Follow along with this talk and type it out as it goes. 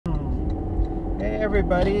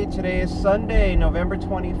everybody, today is Sunday, November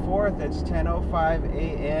 24th. It's 10:05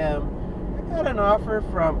 a.m. I got an offer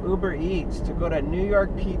from Uber Eats to go to New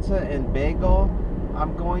York Pizza and Bagel.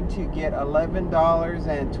 I'm going to get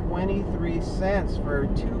 $11.23 for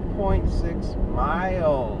 2.6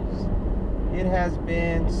 miles. It has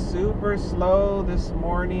been super slow this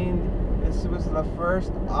morning. This was the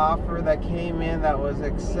first offer that came in that was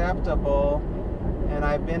acceptable. And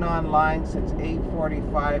I've been online since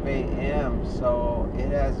 8:45 a.m. So it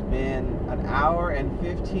has been an hour and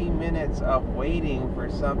 15 minutes of waiting for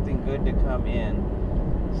something good to come in.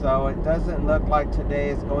 So it doesn't look like today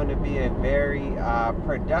is going to be a very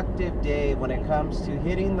productive day when it comes to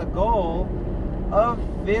hitting the goal of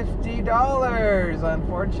 $50,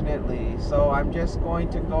 unfortunately. So I'm just going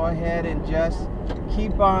to go ahead and just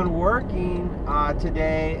keep on working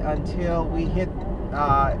today until we hit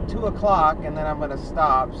 2 o'clock, and then I'm going to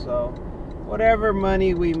stop. So whatever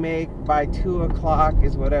money we make by 2 o'clock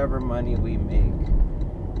is whatever money we make.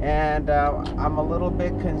 And I'm a little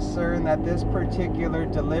bit concerned that this particular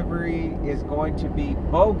delivery is going to be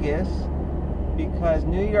bogus, because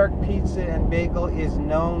New York Pizza and Bagel is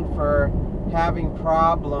known for having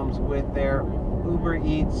problems with their Uber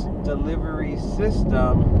Eats delivery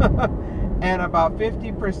system. And about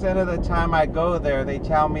 50% of the time I go there, they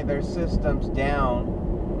tell me their system's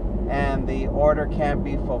down and the order can't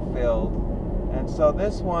be fulfilled. And so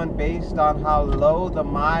this one, based on how low the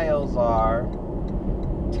miles are,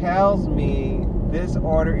 tells me this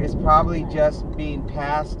order is probably just being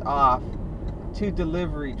passed off to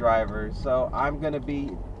delivery drivers. So I'm gonna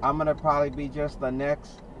probably be just the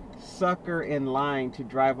next sucker in line to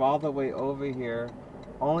drive all the way over here,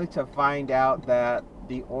 only to find out that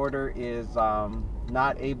the order is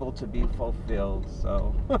not able to be fulfilled.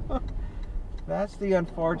 So that's the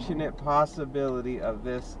unfortunate possibility of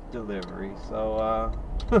this delivery. So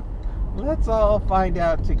let's all find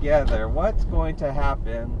out together what's going to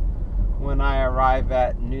happen when I arrive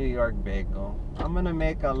at New York Bagel. I'm gonna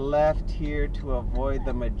make a left here to avoid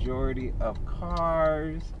the majority of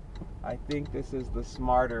cars. I think this is the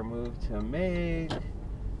smarter move to make.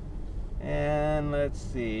 And let's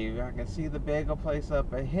see, I can see the bagel place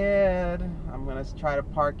up ahead. I'm gonna try to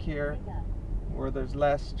park here where there's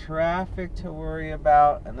less traffic to worry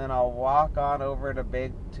about, and then I'll walk on over to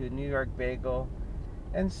New York Bagel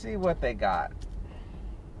and see what they got.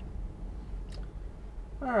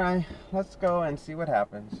 All right, let's go and see what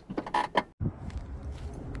happens.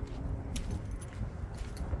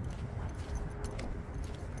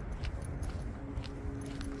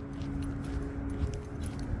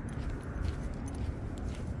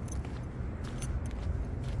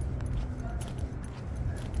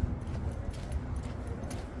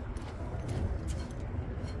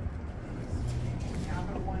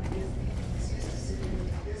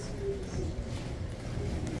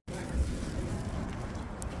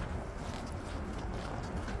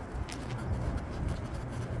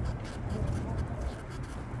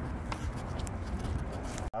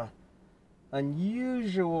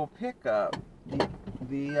 Unusual pickup.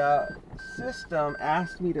 The system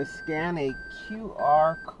asked me to scan a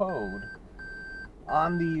QR code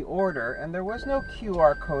on the order, and there was no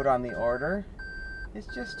QR code on the order.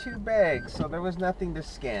 It's just 2 bags, so there was nothing to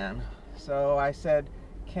scan. So I said,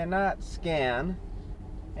 cannot scan,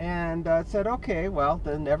 and it said, okay, well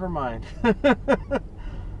then never mind.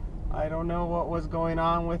 I don't know what was going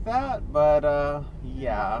on with that, but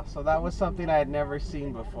yeah, so that was something I had never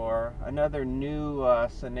seen before, another new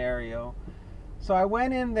scenario. So I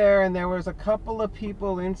went in there, and there was a couple of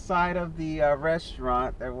people inside of the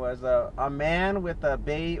restaurant. There was a man with a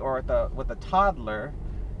baby, or with a toddler,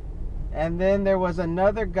 and then there was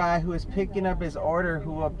another guy who was picking up his order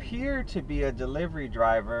who appeared to be a delivery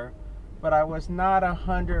driver, but I was not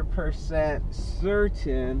 100%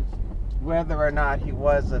 certain whether or not he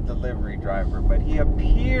was a delivery driver, but he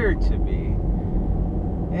appeared to be.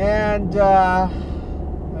 And yeah.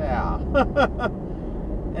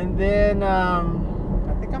 And then I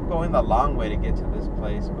think I'm going the long way to get to this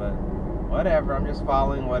place, but whatever, I'm just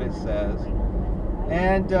following what it says.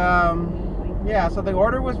 And yeah, so the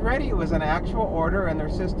order was ready. It was an actual order, and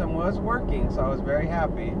their system was working, so I was very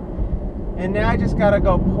happy. And now I just gotta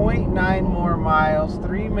go 0.9 more miles,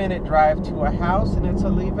 3-minute drive to a house, and it's a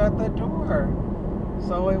leave at the door.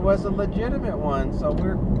 So it was a legitimate one. So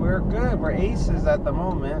we're good. We're aces at the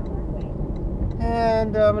moment.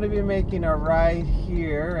 And I'm gonna be making a right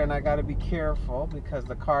here, and I gotta be careful because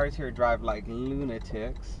the cars here drive like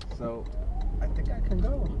lunatics. So I think I can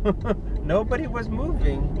go. Nobody was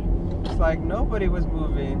moving. It's like nobody was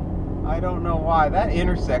moving. I don't know why. That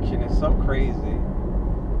intersection is so crazy.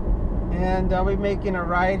 and I'll be making a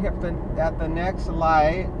right at the next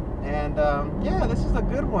light. And yeah, this is a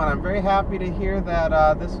good one. I'm very happy to hear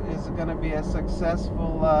that this is going to be a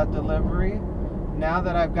successful delivery now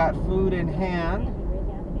that I've got food in hand.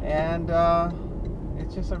 And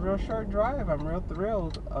it's just a real short drive. I'm real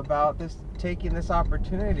thrilled about taking this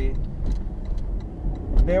opportunity.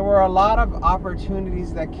 There were a lot of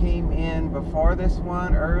opportunities that came in before this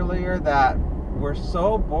one earlier that were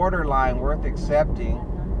so borderline worth accepting.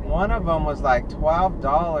 One of them was like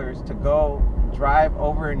 $12 to go drive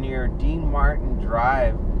over near Dean Martin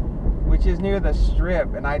Drive, which is near the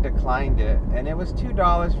Strip, and I declined it. And it was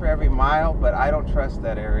 $2 for every mile, but I don't trust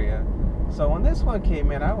that area. So when this one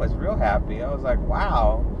came in, I was real happy. I was like,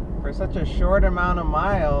 wow, for such a short amount of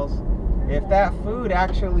miles, if that food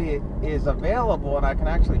actually is available and I can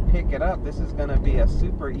actually pick it up, this is going to be a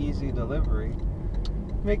super easy delivery.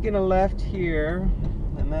 Making a left here,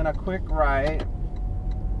 and then a quick right.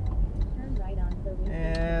 Turn right on.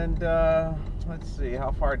 And let's see,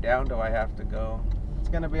 how far down do I have to go? It's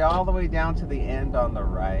going to be all the way down to the end on the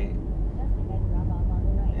right.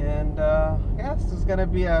 And yeah, this is going to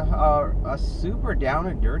be a super down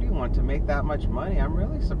and dirty one to make that much money. I'm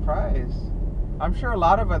really surprised. I'm sure a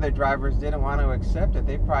lot of other drivers didn't want to accept it.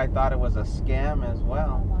 They probably thought it was a scam as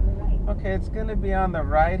well. Okay, it's going to be on the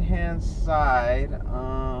right-hand side.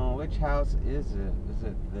 Which house is it? Is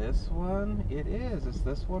it this one? It is. It's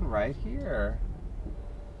this one right here.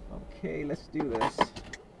 Okay, let's do this.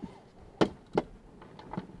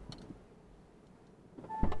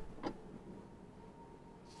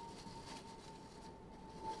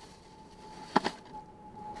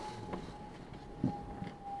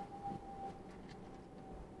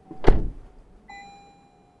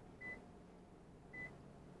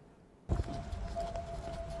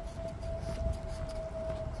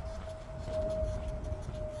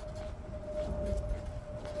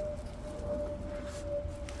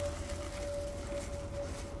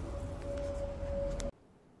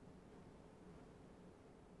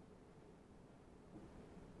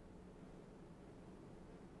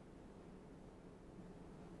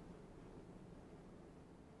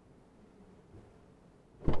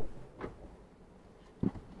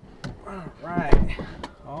 Alright,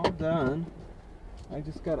 all done. I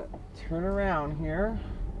just gotta turn around here.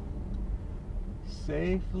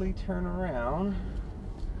 Safely turn around.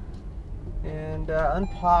 And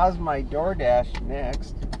unpause my DoorDash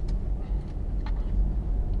next.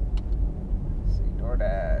 Let's see,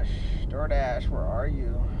 DoorDash, where are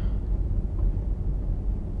you?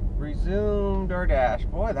 Resume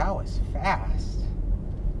DoorDash. Boy, that was fast.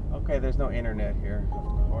 Okay, there's no internet here,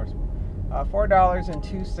 of course.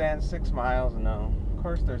 $4.02, 6 miles. No, of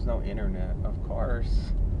course there's no internet. Of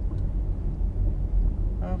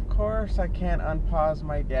course I can't unpause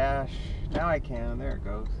my dash. Now I can. There it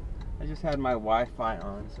goes. I just had my Wi-Fi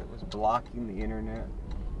on, so it was blocking the internet.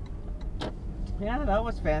 Yeah, that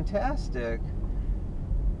was fantastic.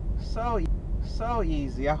 So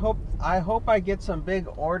easy. I hope I get some big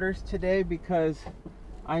orders today, because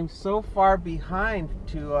I'm so far behind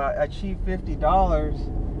to achieve $50.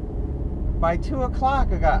 By 2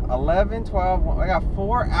 o'clock, I got 11, 12, I got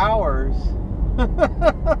 4 hours.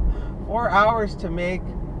 4 hours to make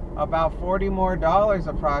about $40 more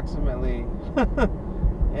approximately.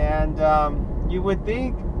 And you would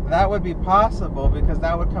think that would be possible, because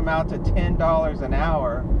that would come out to $10 an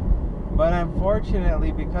hour. But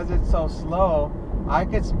unfortunately, because it's so slow, I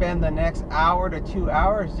could spend the next hour to 2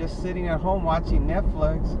 hours just sitting at home watching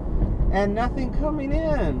Netflix and nothing coming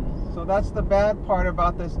in. So that's the bad part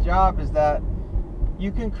about this job, is that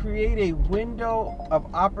you can create a window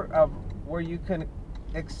of where you can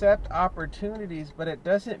accept opportunities, but it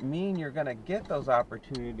doesn't mean you're going to get those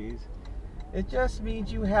opportunities. It just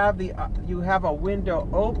means you have a window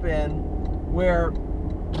open where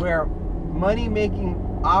money-making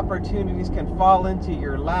opportunities can fall into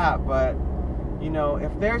your lap. But you know,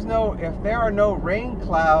 if there are no rain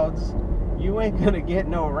clouds, you ain't gonna get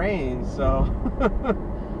no rain. So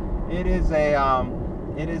it is a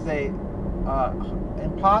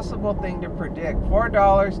impossible thing to predict. $4,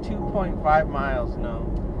 2.5 miles. No,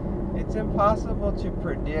 it's impossible to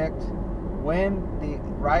predict when the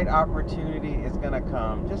right opportunity is gonna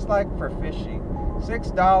come. Just like for fishing,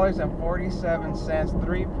 $6.47,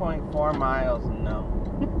 3.4 miles. No.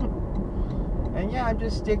 And yeah, I'm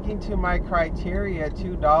just sticking to my criteria,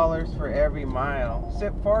 $2 for every mile.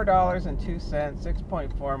 $4.02,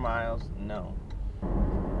 6.4 miles. No.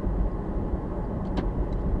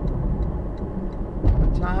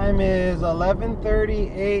 Time is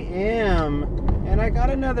 11:30 a.m. and I got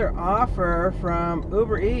another offer from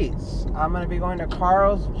Uber Eats. I'm going to be going to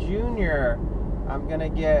Carl's Jr. I'm going to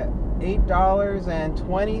get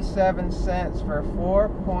 $8.27 for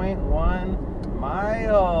 4.1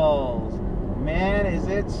 miles. Man, is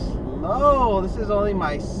it slow. This is only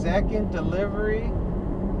my second delivery,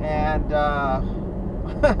 and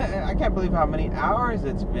I can't believe how many hours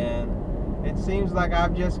it's been. It seems like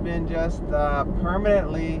I've just been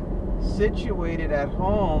permanently situated at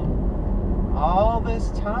home all this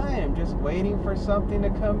time, just waiting for something to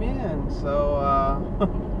come in. So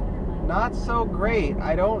not so great.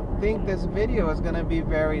 I don't think this video is going to be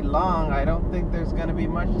very long. I don't think there's going to be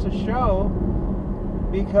much to show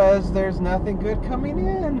because there's nothing good coming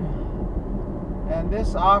in. And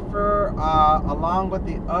this offer, along with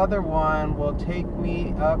the other one, will take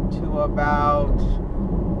me up to about,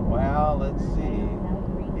 well, let's see,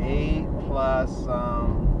 8 plus,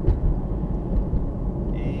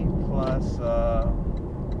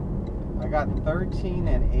 I got 13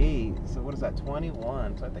 and 8, so what is that,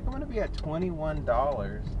 21? So I think I'm going to be at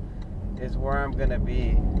 $21 is where I'm going to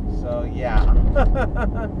be. So yeah,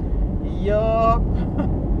 yup,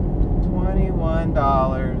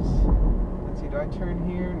 $21. Let's see, do I turn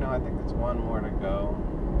here? No, I think it's one more to go.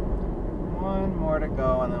 One more to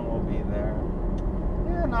go and then we'll be there.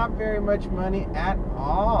 Yeah, not very much money at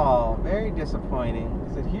all. Very disappointing.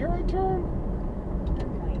 Is it here I turn?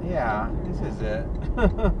 Yeah, this is it.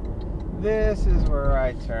 This is where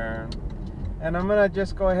I turn. And I'm gonna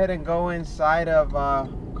just go ahead and go inside of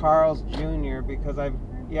Carl's Jr. because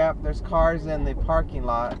there's cars in the parking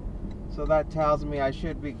lot, so that tells me I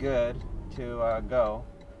should be good to go.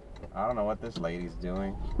 I don't know what this lady's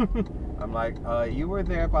doing. I'm like, you were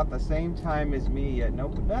there about the same time as me, yet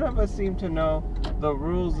none of us seem to know the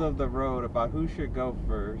rules of the road about who should go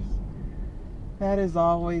first. That is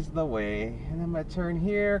always the way. And I'm going to turn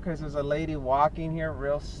here because there's a lady walking here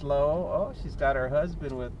real slow. Oh, she's got her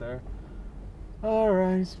husband with her. All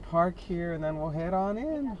right, let's park here and then we'll head on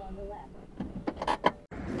in.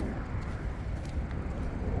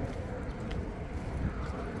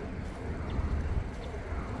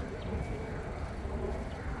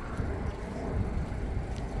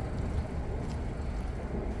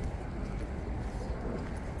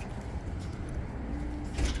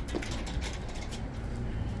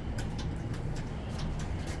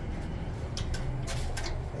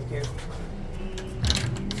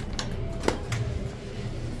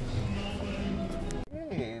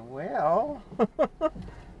 Hey, well,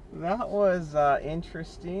 that was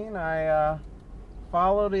interesting. I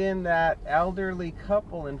followed in that elderly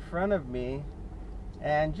couple in front of me,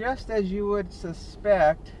 and just as you would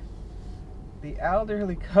suspect, the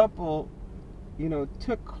elderly couple,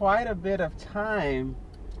 took quite a bit of time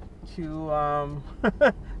to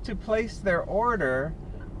to place their order,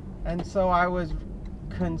 and so I was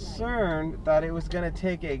concerned that it was going to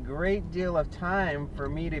take a great deal of time for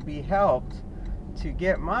me to be helped to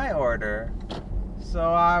get my order. So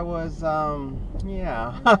I was I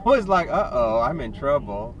was like, uh-oh, I'm in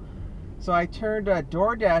trouble. So I turned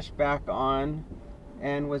DoorDash back on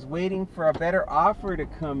and was waiting for a better offer to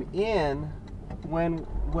come in when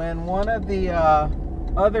one of the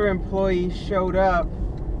other employees showed up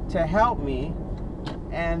to help me,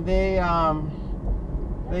 and they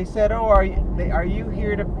said, "Oh, are you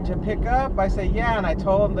here to pick up?" I said, "Yeah," and I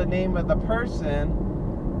told them the name of the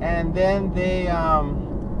person, and then they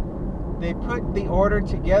put the order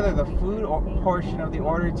together, the food portion of the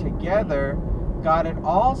order together, got it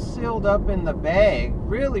all sealed up in the bag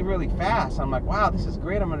really, really fast. I'm like, wow, this is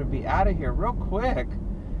great. I'm going to be out of here real quick.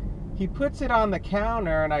 He puts it on the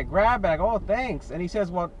counter and I grab it. I go, "Oh, thanks." And he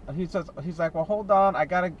says, he's like, "Well, hold on. I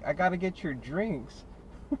gotta get your drinks."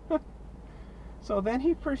 So then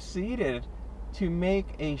he proceeded to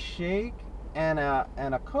make a shake and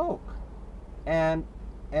a Coke. And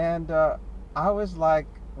I was like,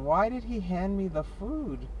 why did he hand me the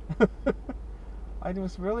food? I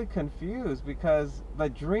was really confused because the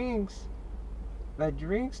drinks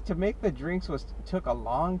to make the drinks took a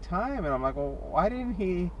long time, and I'm like, well, why didn't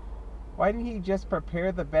he just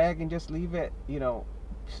prepare the bag and just leave it, near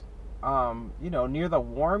the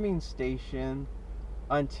warming station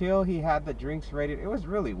until he had the drinks ready? It was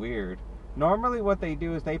really weird. Normally what they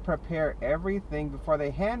do is they prepare everything before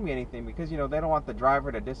they hand me anything because, they don't want the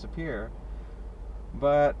driver to disappear.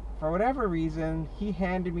 But for whatever reason, he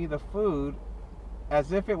handed me the food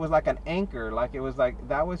as if it was like an anchor, like it was like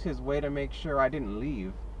that was his way to make sure I didn't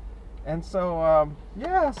leave. And so,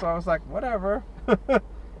 so I was like, whatever.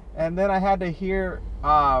 And then I had to hear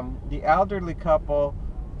the elderly couple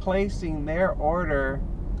placing their order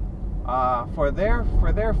for their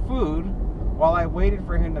food while I waited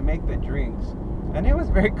for him to make the drinks. And it was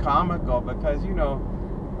very comical because,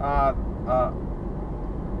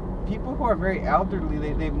 people who are very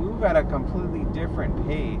elderly, they move at a completely different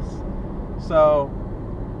pace. So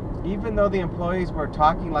even though the employees were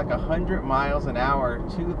talking like 100 miles an hour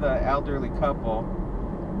to the elderly couple,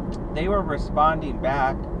 they were responding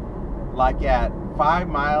back like at 5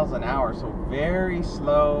 miles an hour. So very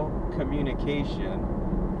slow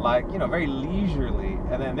communication, like, you know, very leisurely.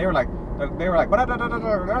 And then they were like, you know what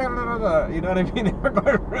I mean? They were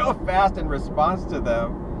going real fast in response to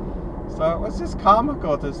them. So it was just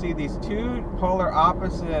comical to see these two polar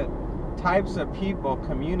opposite types of people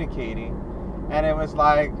communicating. And it was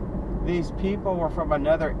like these people were from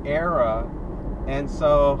another era. And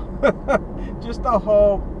so just the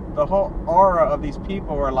whole aura of these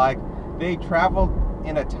people were like they traveled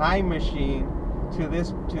in a time machine to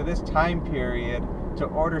this time period to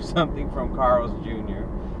order something from Carl's Jr.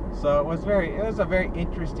 So it was a very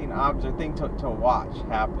interesting thing to watch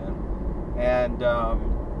happen. And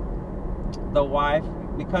the wife,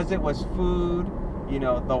 because it was food, you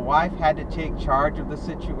know, the wife had to take charge of the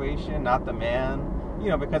situation, not the man, you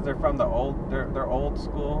know, because they're from they're old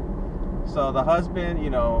school. So the husband, you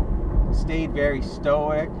know, stayed very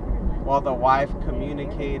stoic while the wife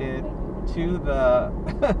communicated to the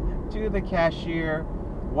to the cashier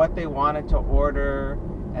what they wanted to order,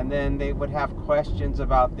 and then they would have questions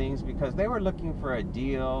about things because they were looking for a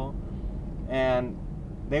deal, and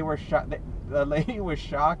they were shocked. The lady was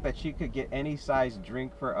shocked that she could get any size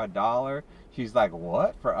drink for $1. She's like,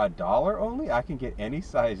 "What? For $1 only? I can get any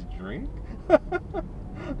size drink?" It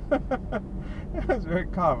was very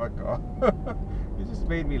comical. It just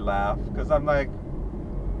made me laugh because I'm like,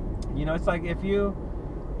 you know, it's like if you're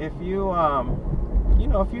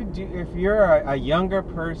a younger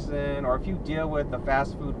person, or if you deal with the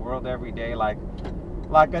fast food world every day, like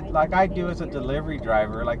I do as a delivery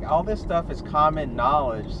driver, like all this stuff is common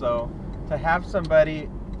knowledge. So to have somebody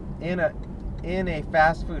in a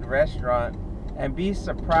fast food restaurant and be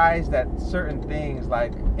surprised at certain things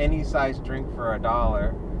like any size drink for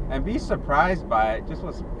 $1 and be surprised by it,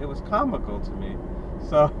 it was comical to me.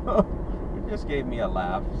 So it just gave me a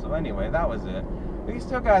laugh. So anyway, that was it. We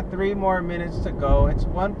still got 3 more minutes to go. It's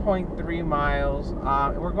 1.3 miles.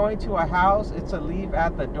 We're going to a house. It's a leave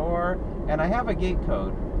at the door, and I have a gate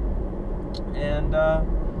code. And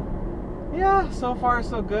yeah, so far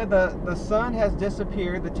so good. The sun has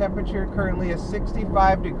disappeared. The temperature currently is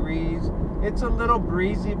 65 degrees. It's a little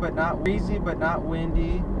breezy, but not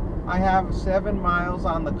windy. I have 7 miles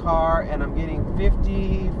on the car, and I'm getting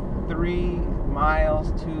 53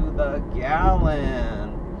 miles to the gallon.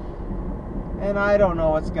 And I don't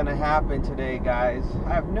know what's going to happen today, guys.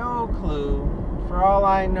 I have no clue. For all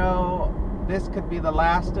I know, this could be the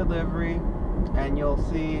last delivery, and you'll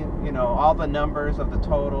see, you know, all the numbers of the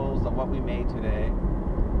totals of what we made today,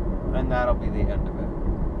 and that'll be the end of it.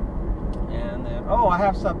 And then, oh, I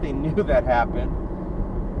have something new that happened.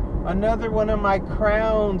 Another one of my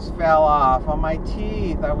crowns fell off on my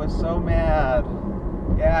teeth. I was so mad.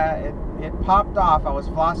 Yeah, it popped off. I was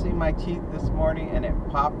flossing my teeth this morning, and it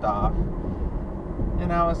popped off.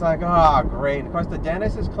 And I was like, oh, great. And of course, the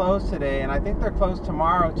dentist is closed today, and I think they're closed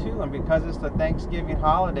tomorrow, too. And because it's the Thanksgiving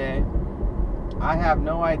holiday, I have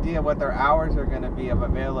no idea what their hours are going to be of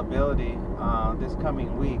availability this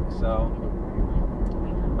coming week. So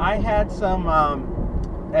I had some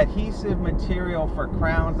adhesive material for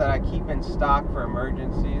crowns that I keep in stock for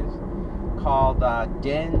emergencies called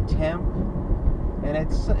Den Temp. And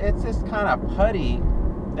it's this kind of putty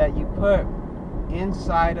that you put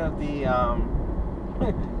inside of the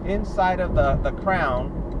inside of the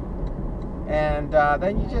crown, and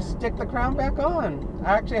then you just stick the crown back on.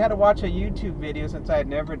 I actually had to watch a YouTube video since I had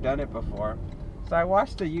never done it before. So I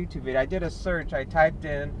watched the YouTube video. I did a search. I typed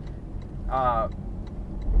in how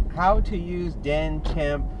to use Den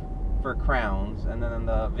Temp for crowns, and then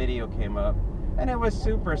the video came up, and it was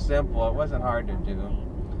super simple. It wasn't hard to do.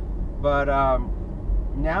 But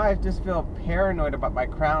now I just feel paranoid about my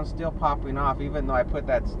crown still popping off, even though I put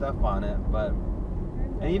that stuff on it.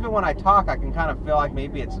 And even when I talk, I can kind of feel like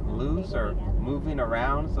maybe it's loose or moving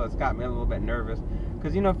around, so it's got me a little bit nervous.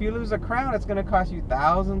 Because, you know, if you lose a crown, it's going to cost you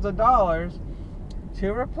thousands of dollars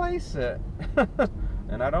to replace it.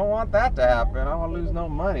 And I don't want that to happen. I don't want to lose no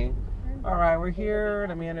money. All right, we're here.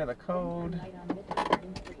 Let me enter the code.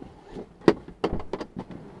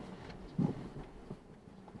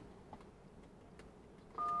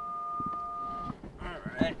 All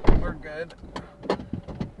right, we're good.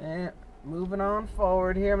 And moving on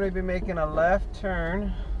forward here, I'm going to be making a left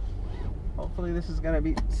turn. Hopefully this is going to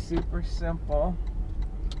be super simple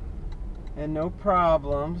and no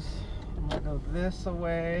problems. I'm gonna go this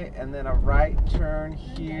way and then a right turn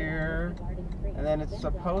here. And then it's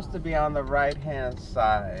supposed to be on the right-hand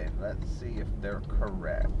side. Let's see if they're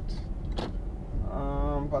correct.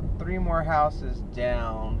 But 3 more houses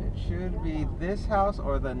down. It should be this house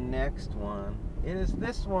or the next one. It is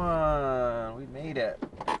this one. We made it.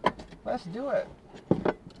 Let's do it.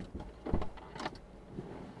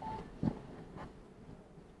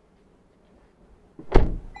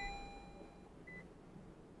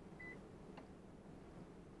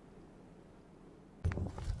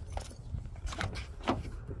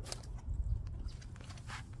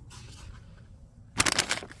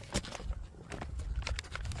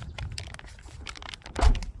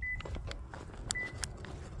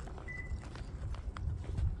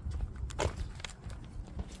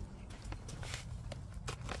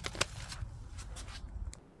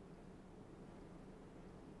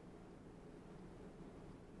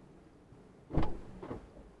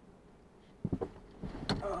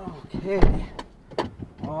 Okay,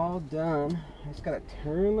 all done. I just gotta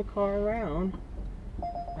turn the car around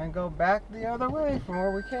and go back the other way from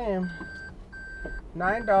where we came.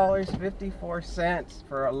 $9.54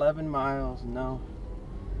 for 11 miles. No.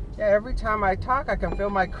 Yeah, every time I talk, I can feel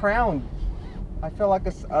my crown. I feel like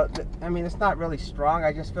it's, I mean, it's not really strong.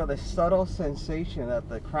 I just feel this subtle sensation that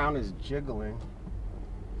the crown is jiggling.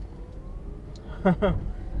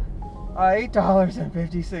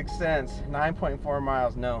 $8.56, 9.4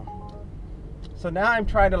 miles. No. So now I'm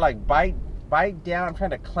trying to like bite down. I'm trying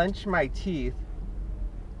to clench my teeth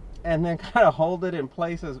and then kind of hold it in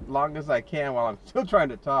place as long as I can while I'm still trying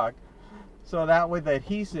to talk. So that way the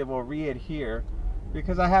adhesive will re-adhere,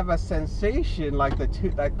 because I have a sensation like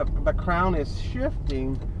the crown is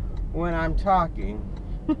shifting when I'm talking.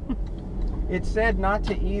 It said not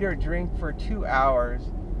to eat or drink for 2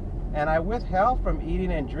 hours. And I withheld from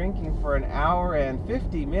eating and drinking for 1 hour and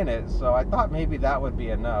 50 minutes, so I thought maybe that would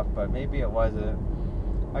be enough, but maybe it wasn't.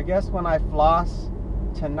 I guess when I floss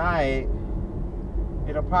tonight,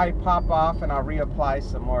 it'll probably pop off and I'll reapply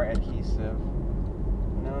some more adhesive.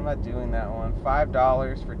 No, I'm not doing that one.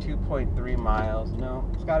 $5 for 2.3 miles. No,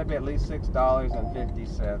 it's got to be at least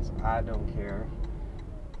 $6.50. I don't care.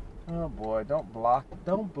 Oh boy, don't block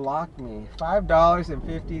me.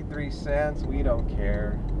 $5.53. We don't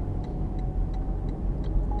care.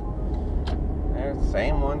 There's the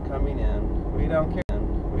same one coming in. We don't care.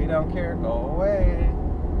 We don't care. Go away.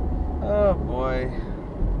 Oh boy.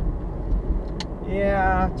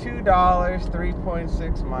 Yeah, $2,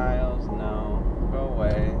 3.6 miles. No, go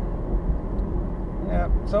away.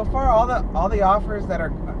 Yep. So far, all the offers that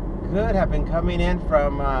are good have been coming in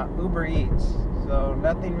from Uber Eats. So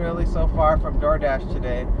nothing really so far from DoorDash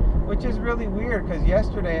today, which is really weird because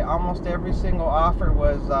yesterday almost every single offer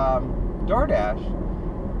was DoorDash.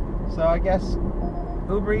 So I guess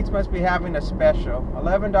Uber Eats must be having a special.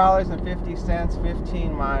 $11.50,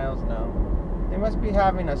 15 miles. No, they must be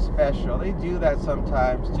having a special. They do that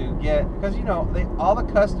sometimes to get, because you know, all the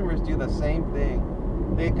customers do the same thing.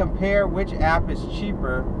 They compare which app is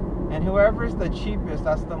cheaper, and whoever is the cheapest,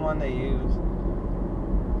 that's the one they use.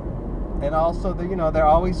 And also, you know, they're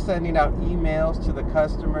always sending out emails to the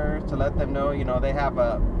customers to let them know, you know, they have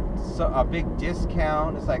a big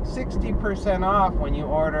discount. It's like 60% off when you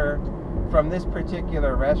order from this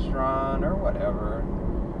particular restaurant or whatever.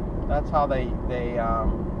 That's how they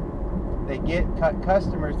get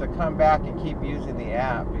customers to come back and keep using the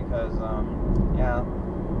app, because yeah,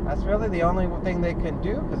 that's really the only thing they can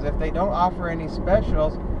do, because if they don't offer any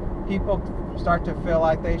specials, people start to feel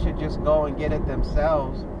like they should just go and get it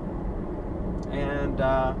themselves. And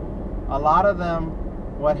a lot of them,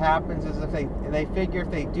 what happens is if they figure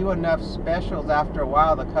if they do enough specials, after a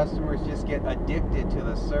while the customers just get addicted to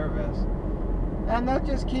the service and they'll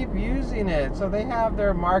just keep using it. So they have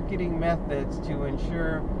their marketing methods to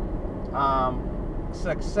ensure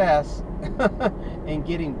success in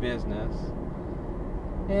getting business.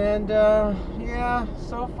 And yeah,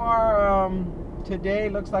 so far today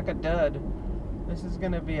looks like a dud. This is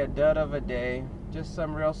gonna be a dud of a day. Just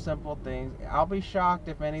some real simple things. I'll be shocked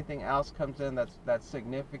if anything else comes in that's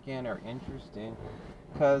significant or interesting,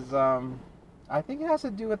 because I think it has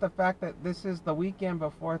to do with the fact that this is the weekend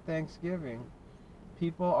before Thanksgiving.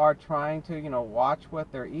 People are trying to, you know, watch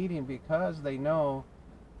what they're eating, because they know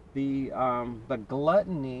the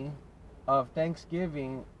gluttony of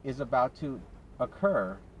Thanksgiving is about to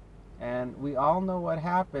occur. And we all know what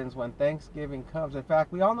happens when Thanksgiving comes. In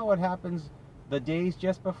fact, we all know what happens the days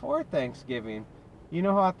just before Thanksgiving. You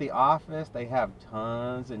know how at the office they have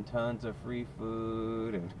tons and tons of free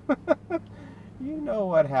food, and you know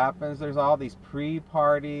what happens. There's all these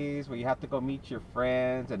pre-parties where you have to go meet your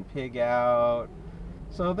friends and pig out.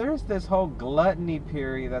 So there's this whole gluttony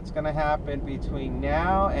period that's going to happen between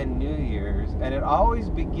now and New Year's, and it always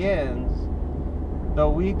begins the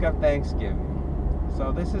week of Thanksgiving.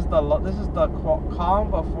 So this is the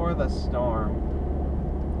calm before the storm.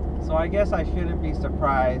 So I guess I shouldn't be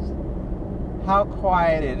surprised how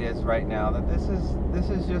quiet it is right now. That this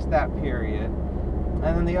is just that period.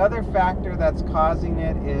 And then the other factor that's causing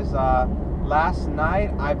it is last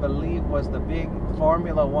night, I believe, was the big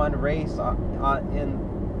Formula One race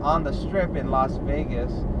on the Strip in Las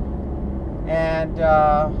Vegas, and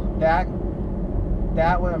that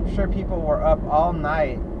I'm sure people were up all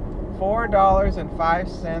night.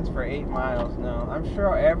 $4.05 for 8 miles. No, I'm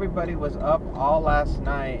sure everybody was up all last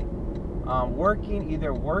night, working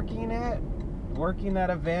that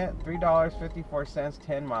event, $3.54,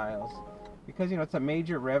 10 miles. Because, it's a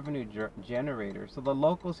major revenue generator. So the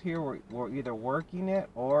locals here were either working it,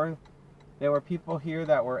 or there were people here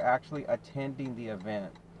that were actually attending the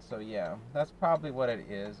event. So yeah, that's probably what it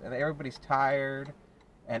is. And everybody's tired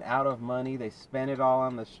and out of money. They spend it all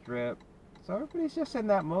on the Strip. So everybody's just in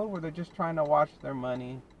that mode where they're just trying to watch their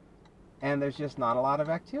money. And there's just not a lot of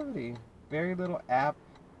activity. Very little app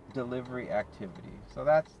delivery activity. So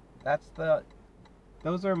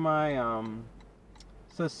those are my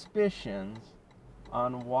suspicions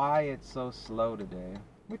on why it's so slow today,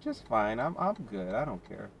 which is fine. I'm good. I don't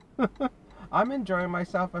care. I'm enjoying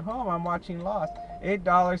myself at home. I'm watching Lost.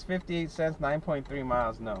 $8.58, 9.3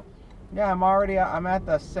 miles. No. Yeah, I'm at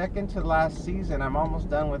the second to last season. I'm almost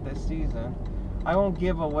done with this season. I won't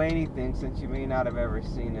give away anything since you may not have ever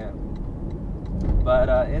seen it. But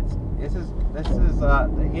this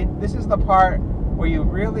is the part where you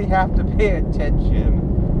really have to pay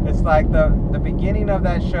attention. It's like the beginning of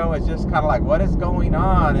that show is just kind of like, what is going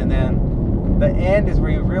on? And then the end is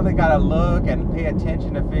where you really got to look and pay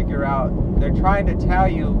attention to figure out. They're trying to tell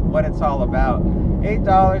you what it's all about.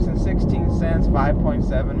 $8.16,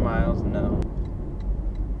 5.7 miles. No.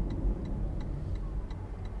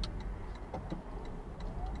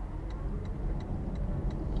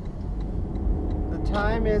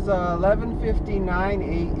 Time is 11:59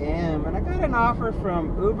 a.m. and I got an offer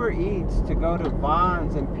from Uber Eats to go to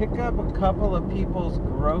Vons and pick up a couple of people's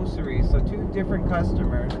groceries. So 2 different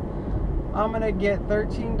customers. I'm gonna get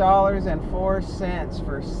 $13.04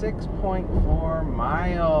 for 6.4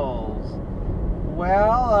 miles.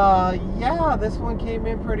 Well, yeah, this one came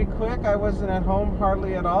in pretty quick. I wasn't at home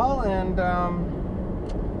hardly at all, and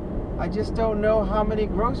I just don't know how many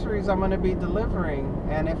groceries I'm going to be delivering,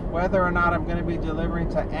 and whether or not I'm going to be delivering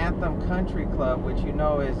to Anthem Country Club, which is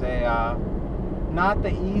not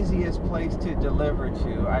the easiest place to deliver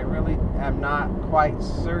to. I really am not quite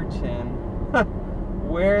certain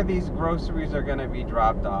where these groceries are going to be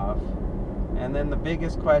dropped off. And then the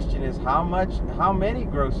biggest question is how many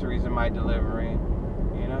groceries am I delivering?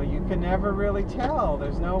 You can never really tell.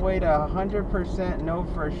 There's no way to 100% know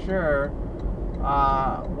for sure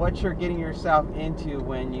what you're getting yourself into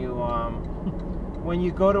when you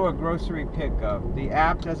go to a grocery pickup. The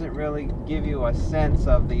app doesn't really give you a sense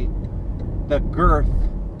of the girth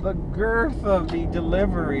of the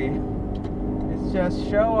delivery. It's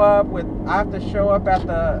just I have to show up at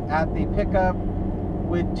the pickup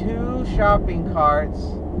with 2 shopping carts,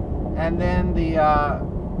 and then the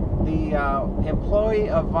employee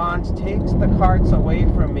of Vons takes the carts away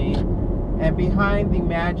from me, and behind the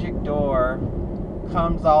magic door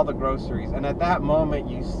comes all the groceries. And at that moment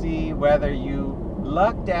you see whether you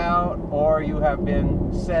lucked out or you have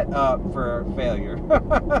been set up for failure,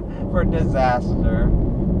 for disaster.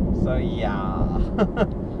 So yeah,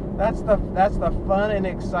 that's the fun and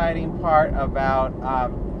exciting part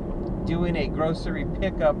about doing a grocery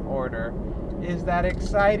pickup order, is that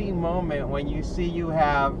exciting moment when you see you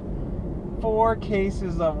have 4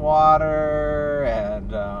 cases of water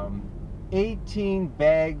and 18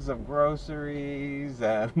 bags of groceries,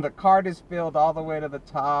 and the cart is filled all the way to the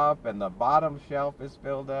top, and the bottom shelf is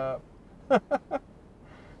filled up.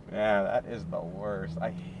 Yeah, that is the worst. I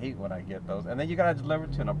hate when I get those. And then you gotta deliver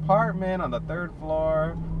to an apartment on the 3rd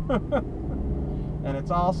floor. And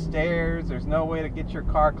it's all stairs. There's no way to get your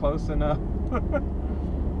car close enough.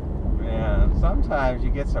 Man, sometimes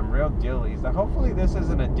you get some real dealies. Now, hopefully this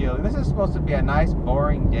isn't a deal. This is supposed to be a nice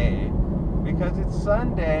boring day because it's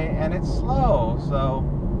Sunday and it's slow. So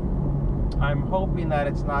I'm hoping that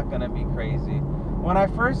it's not going to be crazy. When I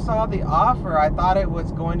first saw the offer, I thought it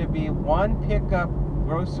was going to be one pickup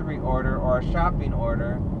grocery order or a shopping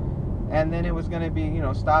order, and then it was going to be,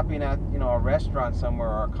 stopping at, a restaurant somewhere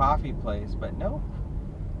or a coffee place. But nope,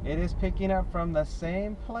 it is picking up from the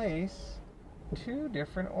same place 2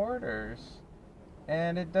 different orders,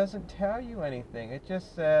 and it doesn't tell you anything. It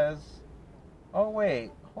just says Oh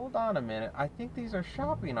wait, hold on a minute. I think these are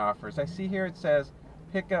shopping offers. I see here it says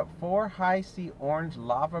pick up 4 high C orange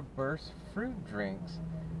lava burst fruit drinks.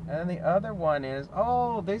 And then the other one is,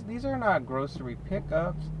 oh, these are not grocery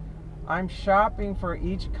pickups. I'm shopping for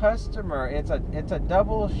each customer. It's a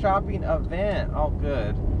double shopping event. Oh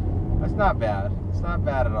good. That's not bad. It's not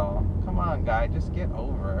bad at all. Come on, guy, just get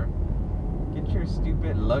over. Get your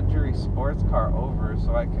stupid luxury sports car over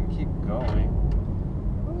so I can keep going.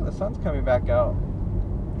 Oh, the sun's coming back out.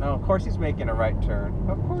 No, of course he's making a right turn.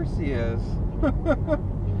 Of course he is.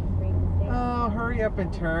 Oh, hurry up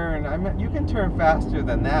and turn. You can turn faster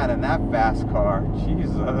than that in that fast car.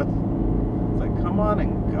 Jesus. It's like, come on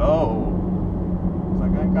and go. It's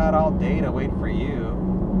like, I got all day to wait for you.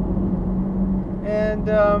 And,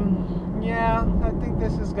 yeah, I think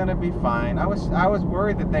this is gonna be fine. I was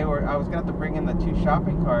worried that I was gonna have to bring in the 2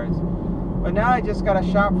 shopping carts. But now I just gotta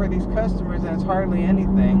shop for these customers and it's hardly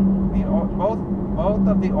anything. Both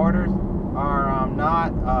of the orders are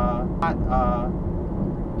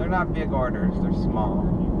they're not big orders, they're small.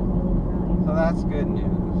 So that's good news.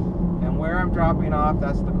 And where I'm dropping off,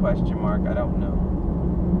 that's the question mark. I don't know.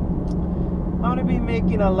 I'm gonna be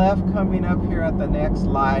making a left coming up here at the next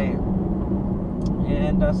light.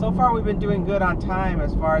 And so far we've been doing good on time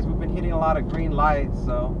as far as we've been hitting a lot of green lights,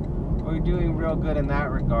 so we're doing real good in that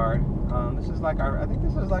regard. This is like I think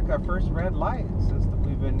this is like our first red light since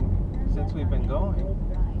we've been going.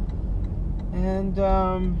 And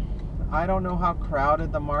I don't know how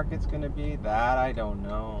crowded the market's gonna be. That I don't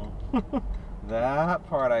know. That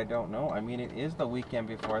part I don't know. I mean, it is the weekend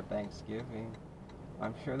before Thanksgiving.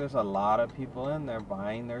 I'm sure there's a lot of people in there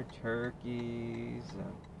buying their turkeys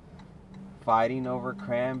and fighting over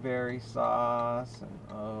cranberry sauce and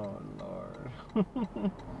oh Lord.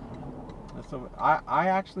 So I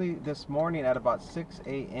actually this morning at about 6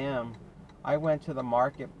 a.m. I went to the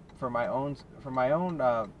market for my own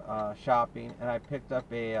shopping and I picked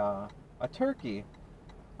up a turkey.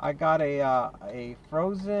 I got a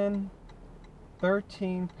frozen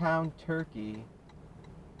 13-pound turkey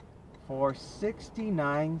for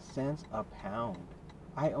 69 cents a pound.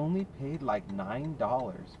 I only paid like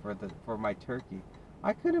 $9 for my turkey.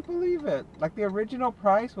 I couldn't believe it. Like the original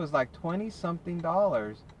price was like 20-something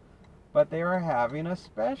dollars, but they were having a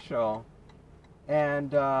special.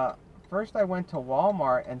 And first I went to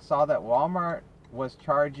Walmart and saw that Walmart was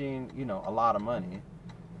charging, a lot of money,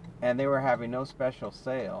 and they were having no special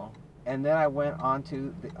sale. And then I went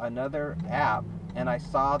onto another app and I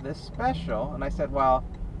saw this special, and I said, well,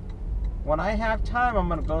 when I have time, I'm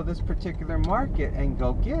going to go to this particular market and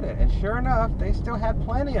go get it. And sure enough, they still had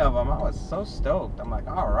plenty of them. I was so stoked. I'm like,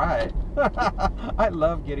 all right. I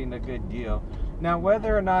love getting a good deal. Now,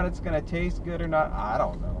 whether or not it's going to taste good or not, I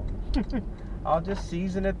don't know. I'll just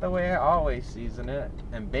season it the way I always season it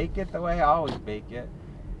and bake it the way I always bake it.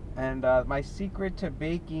 And my secret to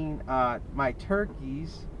baking my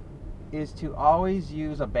turkeys is to always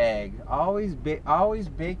use a bag. Always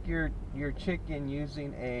bake your chicken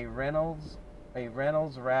using a Reynolds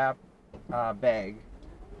wrap bag.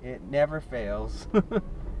 It never fails.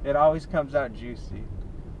 It always comes out juicy.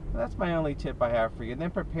 That's my only tip I have for you.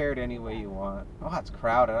 Then prepare it any way you want. Oh, it's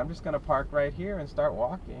crowded. I'm just gonna park right here and start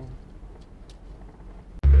walking.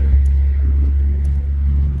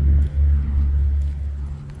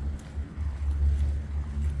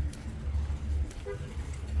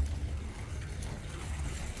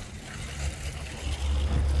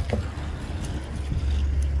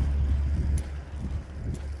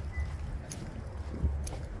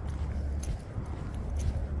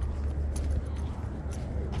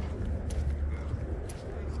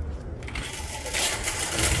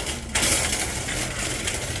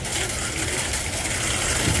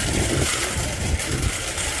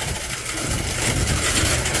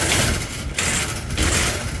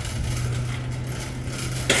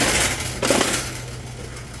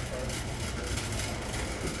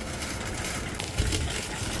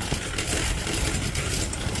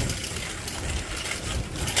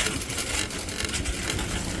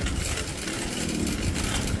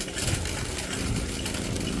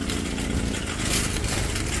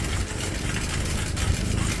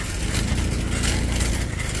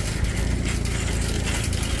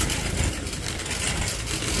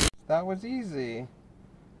 That was easy.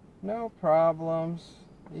 No problems.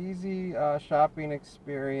 Easy shopping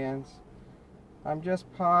experience. I'm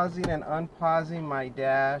just pausing and unpausing my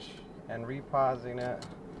dash and repausing it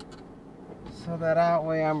so that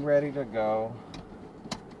way I'm ready to go.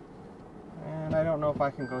 And I don't know if I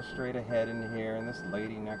can go straight ahead in here. And this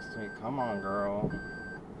lady next to me, come on girl,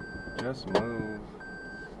 just move.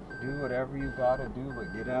 Do whatever you gotta do,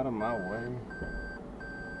 but get out of my way.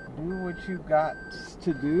 Do what you got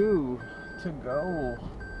to do to go.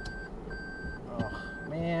 Oh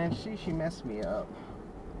man, she messed me up.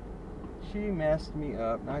 She messed me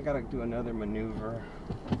up. Now I gotta do another maneuver.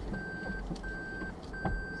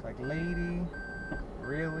 It's like, lady,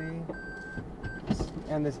 really?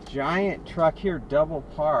 And this giant truck here double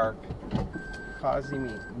parked, causing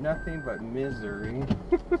me nothing but misery.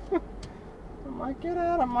 I'm like, get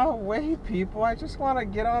out of my way, people. I just want to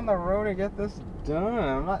get on the road and get this done.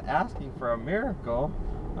 I'm not asking for a miracle.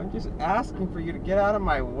 I'm just asking for you to get out of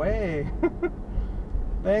my way.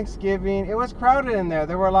 Thanksgiving, it was crowded in there.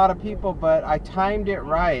 There were a lot of people, but I timed it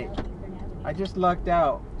right. I just lucked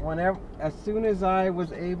out. As soon as I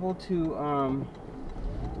was able to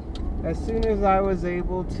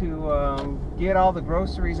get all the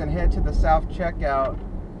groceries and head to the self checkout,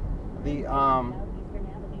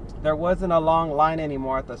 there wasn't a long line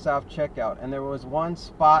anymore at the self checkout, and there was one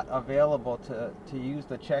spot available to use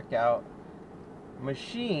the checkout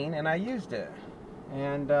machine, and I used it,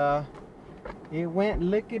 and it went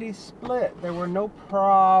lickety split. There were no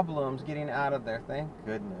problems getting out of there, thank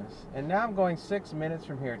goodness. And now I'm going 6 minutes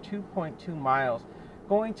from here, 2.2 miles,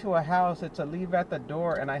 going to a house. It's a leave at the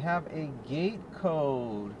door, and I have a gate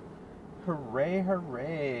code. Hooray,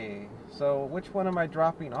 hooray. So which one am I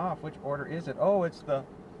dropping off? Which order is it? Oh, it's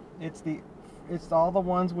all the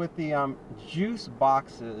ones with the juice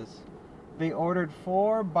boxes. They ordered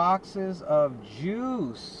 4 boxes of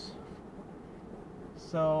juice.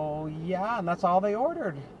 So yeah, and that's all they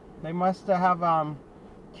ordered. They must have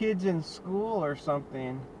kids in school or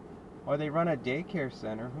something, or they run a daycare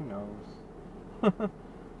center, who knows.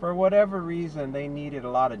 For whatever reason, they needed a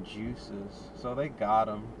lot of juices, so they got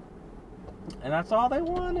them, and that's all they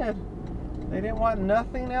wanted. They didn't want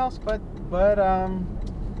nothing else but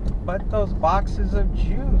those boxes of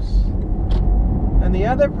juice. And the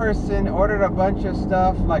other person ordered a bunch of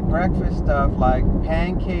stuff, like breakfast stuff, like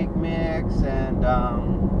pancake mix and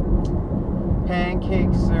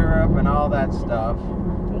pancake syrup and all that stuff.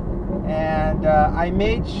 And I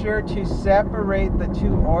made sure to separate the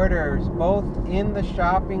 2 orders, both in the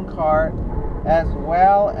shopping cart as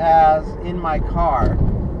well as in my car.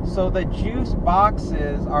 So the juice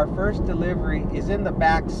boxes, our first delivery, is in the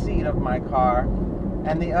back seat of my car,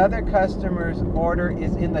 and the other customer's order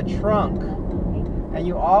is in the trunk. And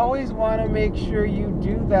you always want to make sure you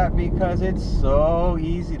do that, because it's so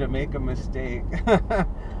easy to make a mistake.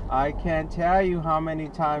 I can't tell you how many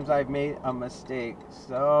times I've made a mistake.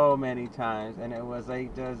 So many times. And it was a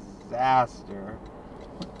disaster.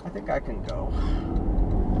 I think I can go.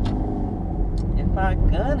 If I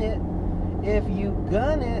gun it, if you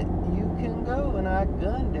gun it, you can go. And I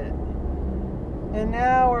gunned it. And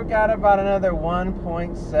now we've got about another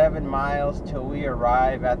 1.7 miles till we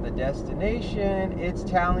arrive at the destination. It's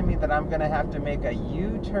telling me that I'm going to have to make a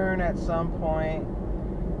U-turn at some point.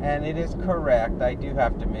 And it is correct. I do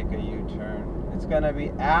have to make a U-turn. It's going to be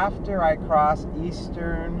after I cross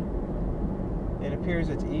Eastern. It appears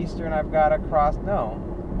it's Eastern. I've got to cross. No.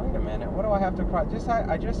 Wait a minute. What do I have to cross?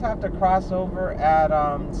 I just have to cross over at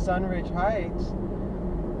Sunridge Heights.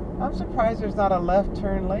 I'm surprised there's not a left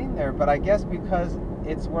turn lane there, but I guess because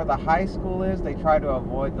it's where the high school is, they try to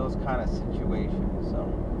avoid those kind of situations, so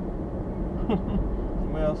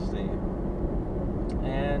we'll see.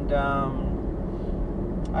 And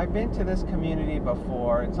I've been to this community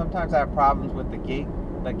before, and sometimes I have problems with the gate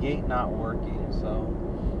not working, so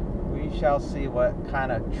we shall see what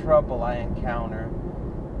kind of trouble I encounter.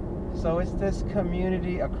 So it's this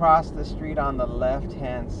community across the street on the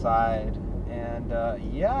left-hand side. And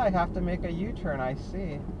yeah, I have to make a U-turn, I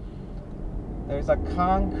see. There's a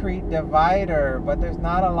concrete divider, but there's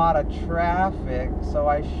not a lot of traffic, so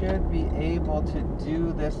I should be able to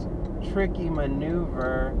do this tricky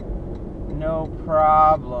maneuver no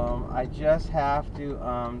problem. I just have to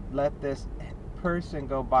let this person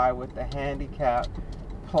go by with the handicap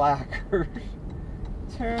placard.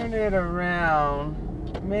 Turn it around,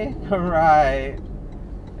 make a right,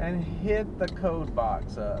 and hit the code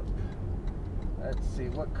box up. Let's see,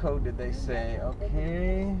 what code did they say?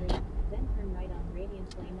 Okay.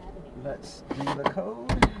 Let's do the code.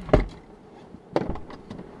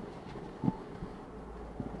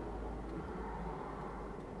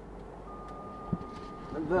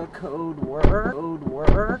 The code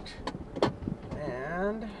worked.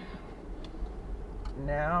 And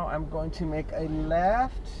now I'm going to make a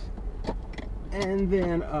left and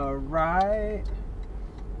then a right.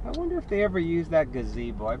 I wonder if they ever use that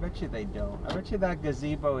gazebo. I bet you they don't. I bet you that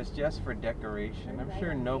gazebo is just for decoration. I'm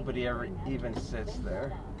sure nobody ever even sits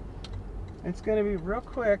there. It's going to be real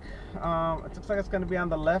quick. It looks like it's going to be on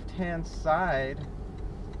the left-hand side.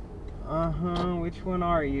 Which one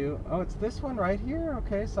are you? Oh, it's this one right here.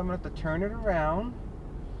 Okay, so I'm gonna have to turn it around.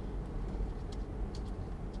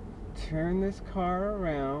 Turn this car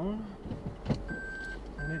around.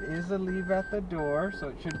 And it is a leave at the door, so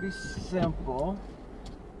it should be simple.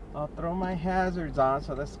 I'll throw my hazards on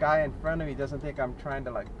so this guy in front of me doesn't think I'm trying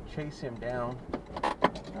to like chase him down. All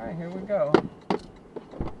right, here we go.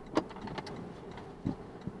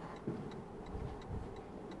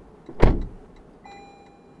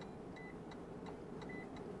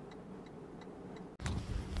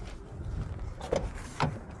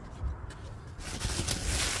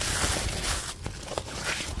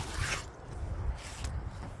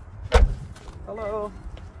 Hello.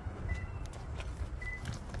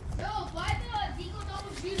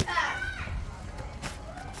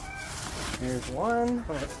 Here's one.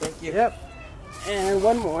 All right, thank you. Yep. And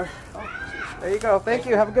one more. There you go. Thank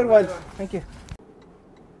you. Have a good one. Thank you.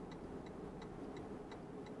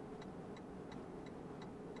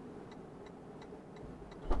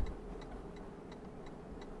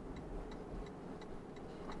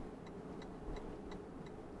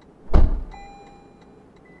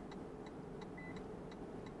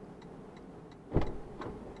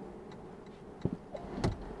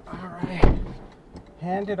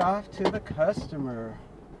 Hand it off to the customer.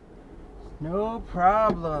 No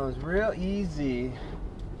problems, real easy.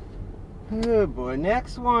 Oh boy,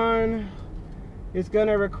 next one is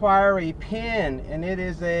gonna require a pin, and it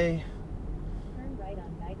is a,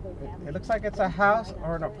 it looks like it's a house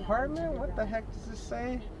or an apartment. What the heck does this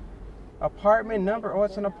say? Apartment number, oh,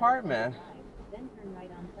 it's an apartment.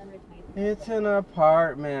 It's an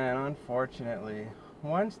apartment, unfortunately.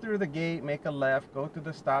 Once through the gate, make a left, go through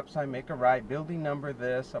the stop sign, make a right, building number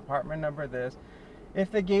this, apartment number this. If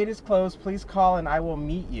the gate is closed, please call and I will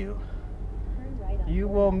meet you. You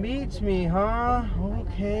will meet me, huh?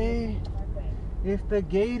 Okay. If the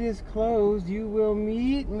gate is closed, you will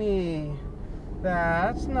meet me.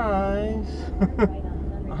 That's nice.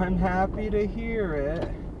 I'm happy to hear it.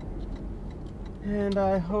 And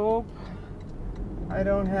I hope I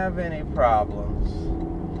don't have any problems.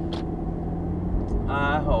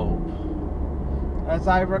 I hope. As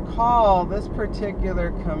I recall, this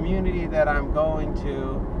particular community that I'm going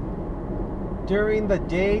to, during the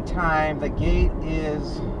daytime, the gate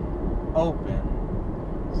is open.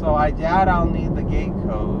 So I doubt I'll need the gate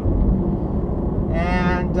code.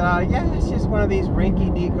 And yeah, it's just one of these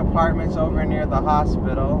rinky-dink apartments over near the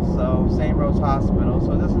hospital, so St. Rose Hospital.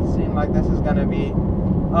 So it doesn't seem like this is going to be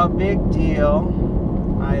a big deal.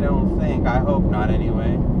 I don't think. I hope not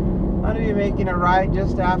anyway. I'm going to be making a right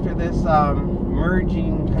just after this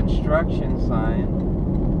merging construction sign.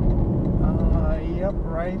 Yep,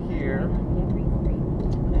 right here.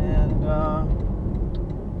 And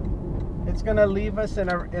it's going to leave us in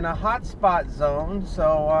a hotspot zone.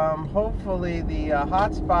 So hopefully the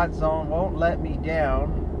hotspot zone won't let me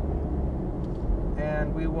down.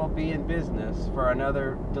 And we will be in business for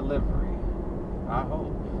another delivery. I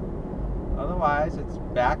hope. Otherwise, it's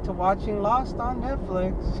back to watching Lost on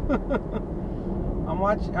Netflix.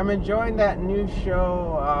 I'm enjoying that new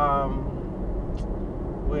show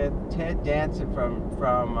with Ted Danson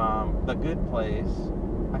from The Good Place.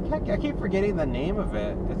 I keep forgetting the name of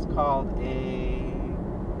it. It's called a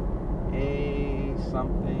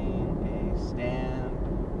stand.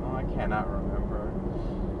 Oh, I cannot remember.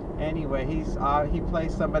 Anyway, he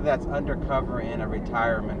plays somebody that's undercover in a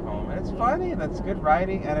retirement home, and it's funny. That's good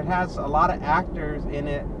writing, and it has a lot of actors in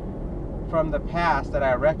it from the past that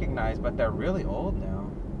I recognize, but they're really old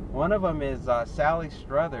now. One of them is Sally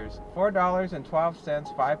Struthers. $4.12,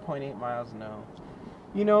 5.8 miles now.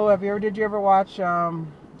 You know, did you ever watch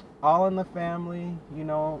All in the Family? You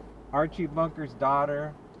know, Archie Bunker's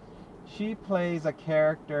daughter. She plays a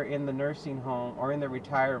character in the nursing home or in the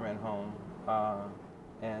retirement home.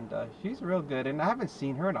 And she's real good, and I haven't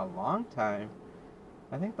seen her in a long time.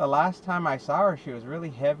 I think the last time I saw her, she was really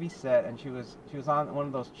heavy set, and she was on one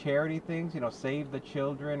of those charity things, you know, Save the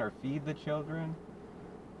Children or Feed the Children.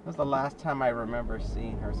 That was the last time I remember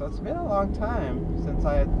seeing her. So it's been a long time since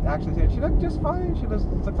I had actually seen her. She looked just fine. She looks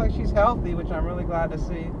like she's healthy, which I'm really glad to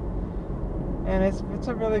see. And it's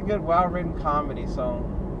a really good, well-written comedy. So,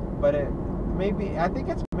 but I think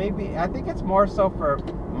it's more so for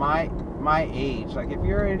my age. Like if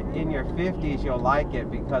you're in your 50s, you'll like it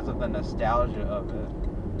because of the nostalgia of it,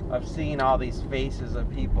 of seeing all these faces of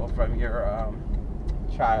people from your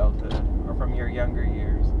childhood or from your younger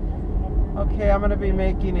years. Okay, I'm going to be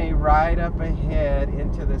making a ride up ahead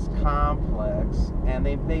into this complex, and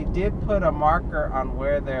they did put a marker on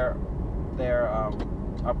where their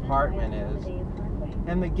apartment is.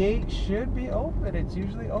 And the gate should be open. It's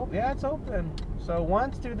usually open. Yeah, it's open. So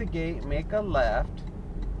once through the gate, make a left.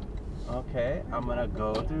 Okay, I'm gonna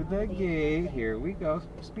go through the gate. Here we go.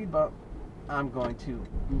 Speed bump. I'm going to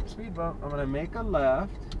speed bump. I'm gonna make a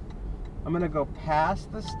left. I'm gonna go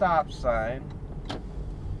past the stop sign.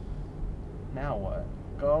 Now what?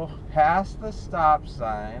 Go past the stop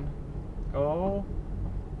sign. Go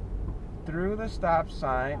through the stop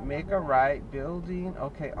sign. Make a right. Building.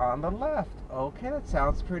 Okay, on the left. Okay, that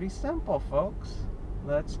sounds pretty simple, folks.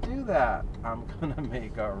 Let's do that. I'm gonna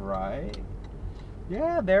make a right.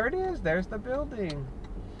 Yeah, there it is. There's the building.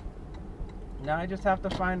 Now I just have to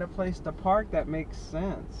find a place to park that makes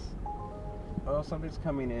sense. Oh, somebody's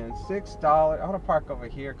coming in. $6. I want to park over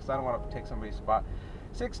here because I don't want to take somebody's spot.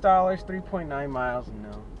 $6, 3.9 miles.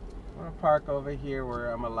 No. I want to park over here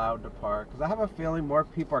where I'm allowed to park because I have a feeling more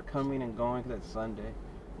people are coming and going because it's Sunday.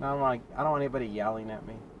 And I don't want anybody yelling at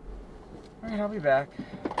me. All right, I'll be back.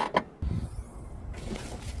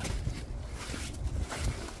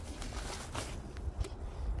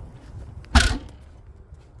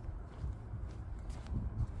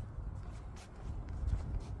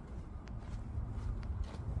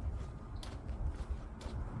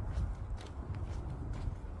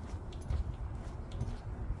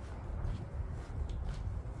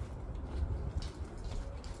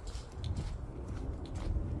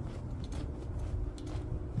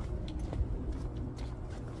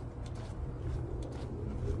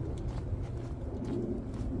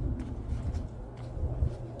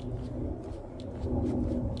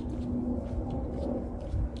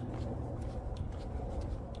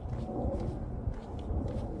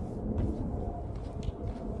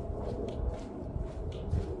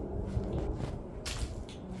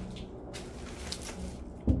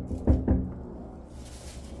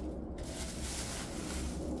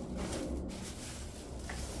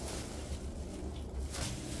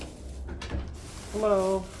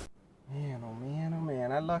 Hello. Man, oh man, oh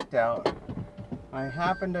man, I lucked out. I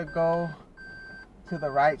happened to go to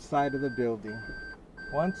the right side of the building.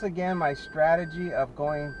 Once again, my strategy of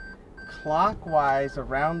going clockwise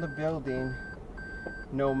around the building,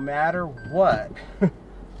 no matter what,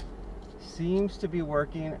 seems to be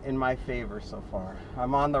working in my favor so far.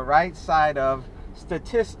 I'm on the right side of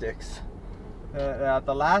statistics.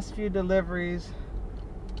 The last few deliveries,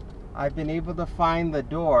 I've been able to find the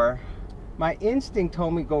door. My instinct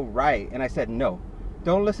told me go right, and I said no.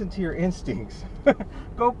 Don't listen to your instincts.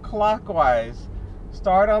 Go clockwise.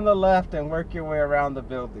 Start on the left and work your way around the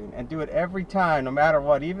building, and do it every time, no matter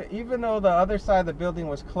what. Even though the other side of the building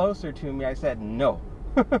was closer to me, I said no.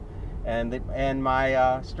 and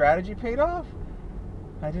my strategy paid off.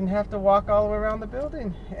 I didn't have to walk all the way around the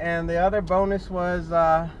building. And the other bonus was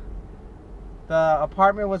the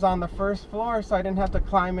apartment was on the first floor, so I didn't have to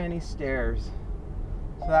climb any stairs.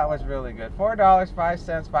 So that was really good. $4, 5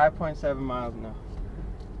 cents, 5.7 miles. No.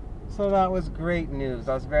 So that was great news.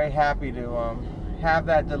 I was very happy to have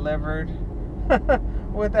that delivered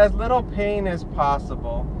with as little pain as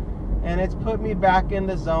possible. And it's put me back in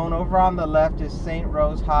the zone. Over on the left is St.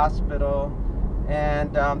 Rose Hospital.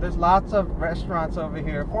 And there's lots of restaurants over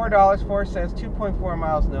here. $4, 4 cents, 2.4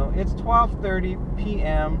 miles. No. It's 12:30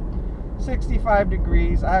 p.m. 65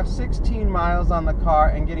 degrees. I have 16 miles on the car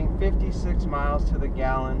and getting 56 miles to the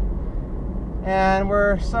gallon. And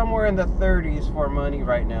we're somewhere in the 30s for money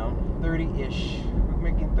right now. 30-ish.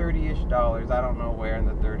 We're making 30-ish dollars. I don't know where in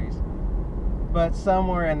the 30s. But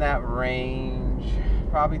somewhere in that range.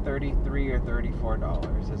 Probably $33 or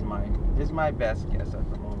 $34 is my best guess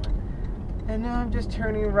at the moment. And now I'm just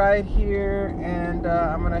turning right here, and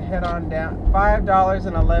I'm gonna head on down.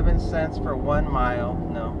 $5.11 for 1 mile.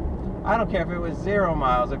 No. I don't care if it was 0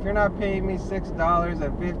 miles. If you're not paying me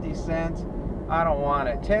 $6.50, I don't want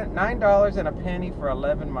it. $9 and a penny for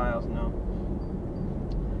 11 miles. No.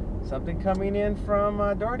 Something coming in from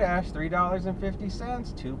DoorDash,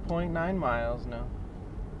 $3.50, 2.9 miles. No.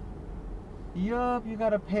 Yup, you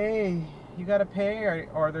gotta pay. You gotta pay,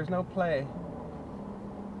 or there's no play.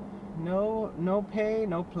 No pay,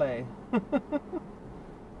 no play.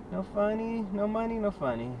 No funny, no money, no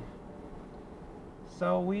funny.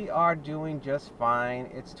 So we are doing just fine.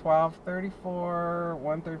 It's 12:34,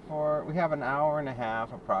 1:34. We have an hour and a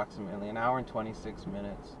half approximately, an hour and 26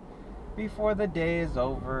 minutes before the day is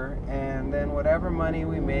over. And then whatever money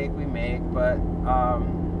we make, but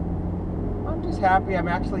I'm just happy I'm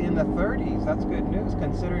actually in the 30s. That's good news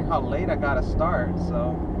considering how late I got to start.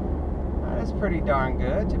 So that's pretty darn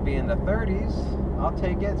good to be in the 30s. I'll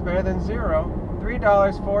take it. It's better than 0.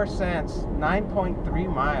 $3, 4 cents, 9.3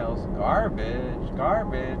 miles. Garbage,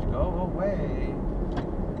 garbage, go away.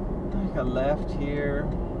 Take a left here.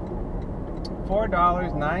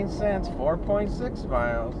 $4.09, 4.6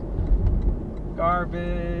 miles.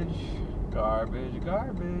 Garbage, garbage,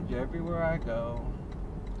 garbage everywhere I go.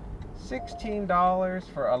 $16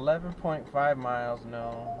 for 11.5 miles,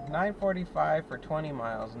 no. $9.45 for 20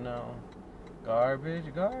 miles, no.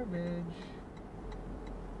 Garbage, garbage.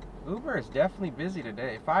 Uber is definitely busy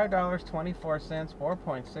today. $5.24,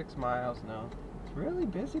 4.6 miles, no. It's really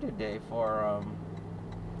busy today for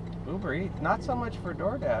Uber Eats. Not so much for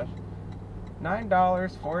DoorDash.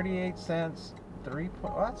 $9.48, 3.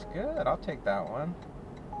 Well, that's good. I'll take that one.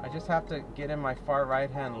 I just have to get in my far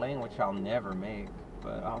right-hand lane, which I'll never make.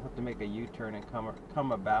 But I'll have to make a U-turn and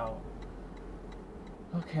come about.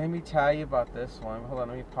 Okay, let me tell you about this one. Hold on,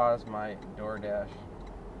 let me pause my DoorDash.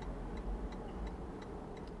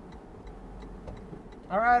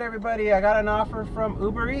 Alright everybody, I got an offer from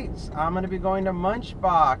Uber Eats. I'm going to be going to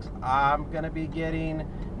Munchbox. I'm going to be getting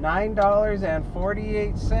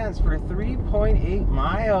 $9.48 for 3.8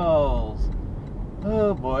 miles.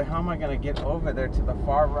 Oh boy, how am I going to get over there to the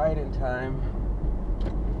far right in time?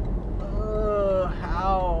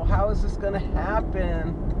 How is this gonna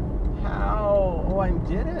happen? How? Oh, I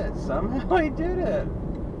did it. Somehow I did it.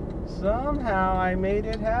 Somehow I made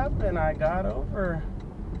it happen. I got over.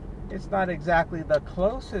 It's not exactly the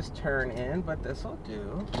closest turn in, but this will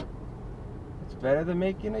do. It's better than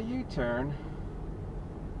making a U-turn.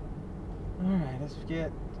 Alright, let's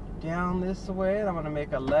get down this way. I'm gonna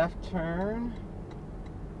make a left turn.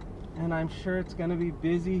 And I'm sure it's going to be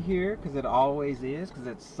busy here because it always is, because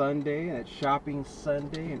it's Sunday and it's shopping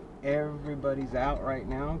Sunday and everybody's out right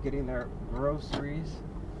now getting their groceries.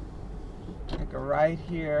 Make a right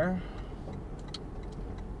here.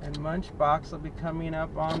 And Munchbox will be coming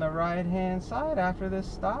up on the right hand side after this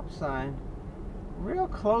stop sign. Real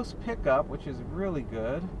close pickup, which is really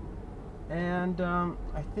good. And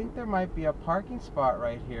I think there might be a parking spot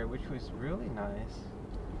right here, which was really nice.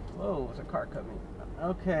 Whoa, there's a car coming.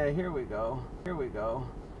 Okay, here we go. Here we go.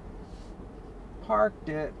 Parked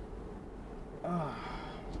it. Oh,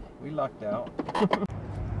 we lucked out.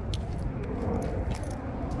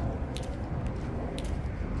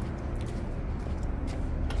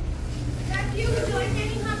 That's you. Would you like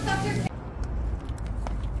any hot sauce?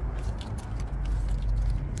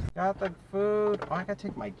 Got the food. Oh, I gotta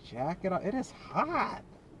take my jacket off. It is hot.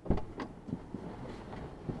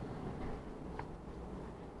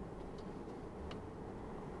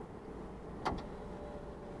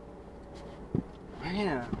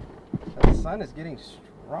 Man, the sun is getting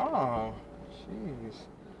strong. Jeez.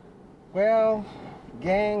 Well,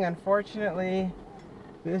 gang, unfortunately,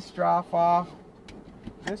 this drop off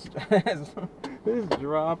is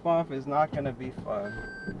not going to be fun.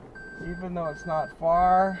 Even though it's not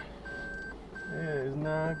far, it is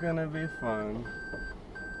not going to be fun.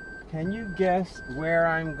 Can you guess where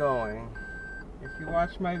I'm going? If you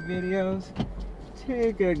watch my videos,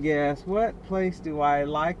 take a guess. What place do I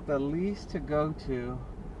like the least to go to?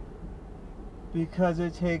 Because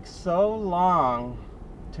it takes so long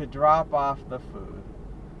to drop off the food.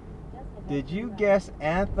 Did you guess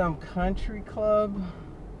Anthem Country Club?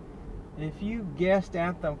 If you guessed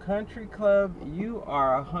Anthem Country Club, you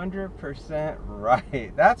are 100%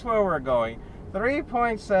 right. That's where we're going.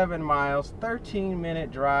 3.7 miles,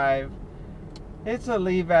 13-minute drive. It's a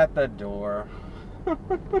leave at the door.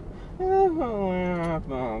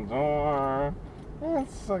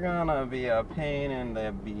 It's gonna be a pain in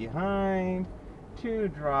the behind to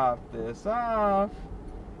drop this off,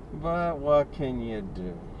 but what can you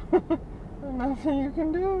do? Nothing you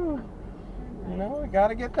can do. You know, we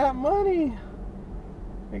gotta get that money.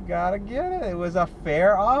 We gotta get it. It was a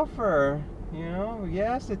fair offer. You know,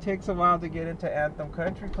 yes, it takes a while to get into Anthem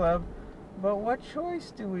Country Club, but what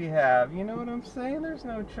choice do we have? You know what I'm saying? There's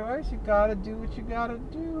no choice. You gotta do what you gotta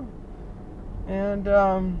do. And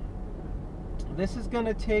this is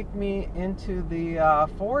gonna take me into the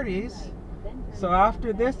 40s. So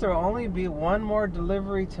after this, there will only be one more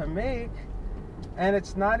delivery to make, and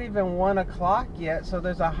it's not even 1 o'clock yet. So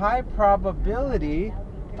there's a high probability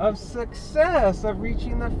of success of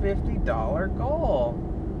reaching the $50 goal,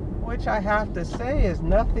 which I have to say is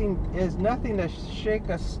nothing to shake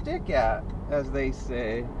a stick at, as they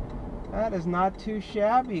say. That is not too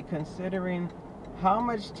shabby considering how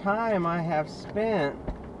much time I have spent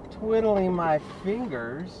twiddling my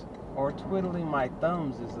fingers, or twiddling my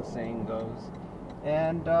thumbs as the saying goes.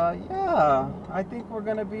 And yeah, I think we're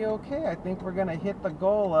gonna be okay. I think we're gonna hit the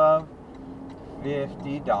goal of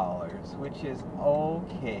 $50, which is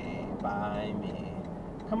okay by me.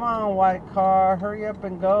 Come on, white car, hurry up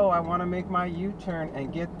and go. I want to make my U-turn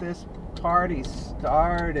and get this party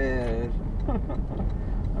started.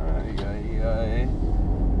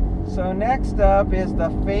 So next up is the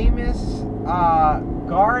famous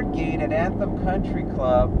guard gate at Anthem Country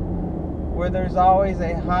Club, where there's always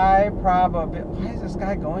a high probability. Why is this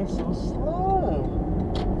guy going so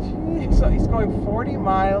slow? Jeez, so he's going 40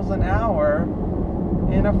 miles an hour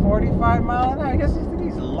in a 45 mile an hour. I guess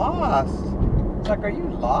he's lost. It's like, are you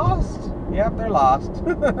lost? Yep, they're lost.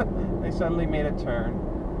 They suddenly made a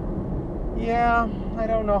turn. Yeah, I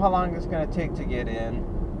don't know how long it's going to take to get in.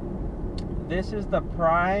 This is the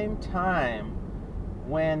prime time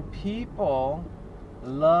when people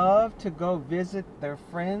love to go visit their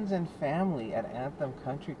friends and family at Anthem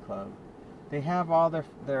Country Club. They have all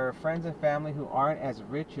their friends and family who aren't as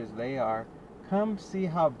rich as they are. Come see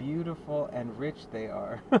how beautiful and rich they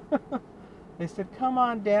are. They said, come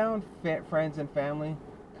on down, friends and family.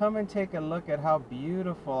 Come and take a look at how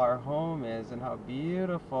beautiful our home is and how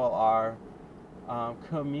beautiful our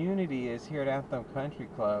community is here at Anthem Country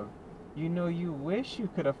Club. You know, you wish you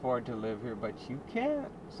could afford to live here, but you can't.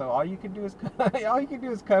 So all you can do is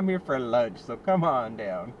come here for lunch. So come on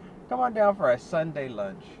down. Come on down for a Sunday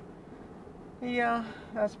lunch. Yeah,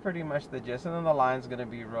 that's pretty much the gist. And then the line's going to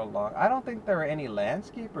be real long. I don't think there are any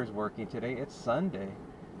landscapers working today. It's Sunday.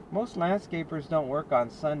 Most landscapers don't work on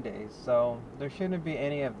Sundays, so there shouldn't be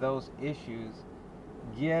any of those issues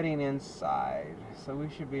getting inside. So we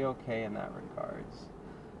should be okay in that regards.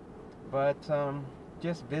 But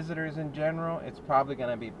just visitors in general, it's probably going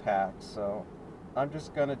to be packed. So I'm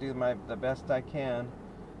just going to do the best I can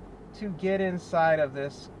to get inside of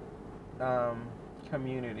this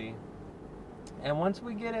community. And once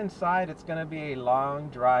we get inside, it's going to be a long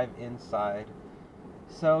drive inside.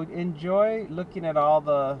 So enjoy looking at all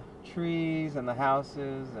the trees and the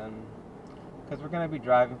houses, and because we're going to be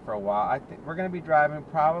driving for a while. I think we're going to be driving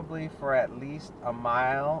probably for at least a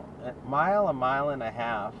mile and a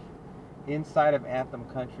half inside of Anthem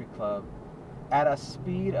Country Club at a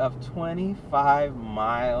speed of 25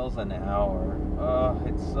 miles an hour. Oh,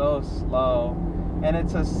 it's so slow. And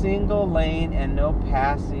it's a single lane and no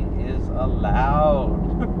passing is allowed.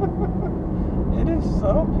 It is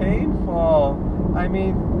so painful. I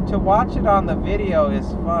mean, to watch it on the video is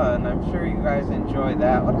fun. I'm sure you guys enjoy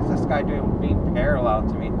that. What is this guy doing being parallel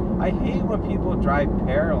to me? I hate when people drive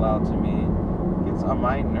parallel to me. It gets on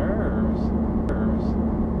my nerves.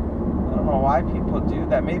 I don't know why people do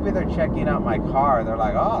that. Maybe they're checking out my car. They're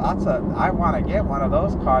like, oh, I want to get one of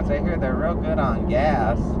those cars. I hear they're real good on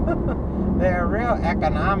gas. They're real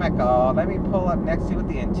economical. Let me pull up next to see what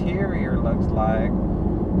the interior looks like.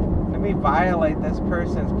 Let me violate this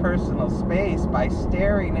person's personal space by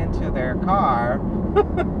staring into their car,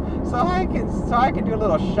 so I can do a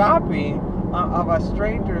little shopping of a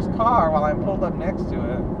stranger's car while I'm pulled up next to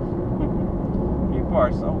it. People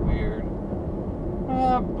are so weird.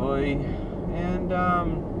 Oh boy. And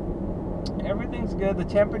everything's good. The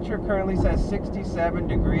temperature currently says 67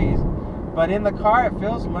 degrees, but in the car it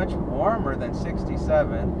feels much warmer than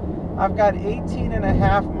 67. I've got 18 and a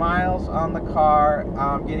half miles on the car.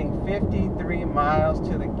 I'm getting 53 miles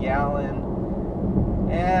to the gallon.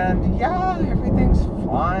 And yeah, everything's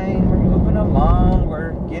fine. We're moving along.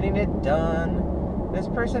 We're getting it done. This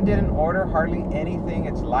person didn't order hardly anything.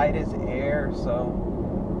 It's light as air, so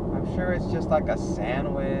I'm sure it's just like a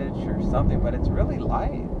sandwich or something, but it's really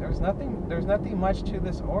light. There's nothing much to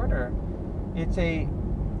this order. It's a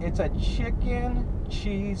chicken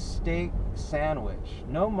cheese steak sandwich,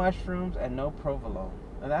 no mushrooms and no provolone,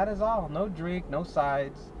 and that is all. No drink, no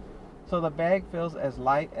sides, so the bag feels as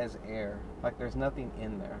light as air, like there's nothing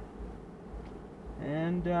in there.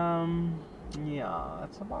 And yeah,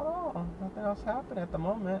 that's about all. Nothing else happened at the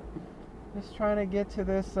moment. Just trying to get to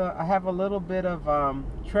this. I have a little bit of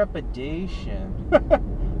trepidation.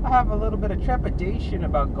 I have a little bit of trepidation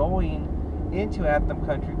about going into Anthem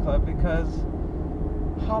Country Club, because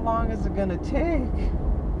how long is it gonna take?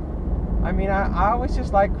 I mean, I always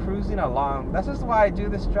just like cruising along. That's just why I do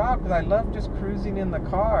this job, because I love just cruising in the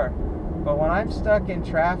car. But when I'm stuck in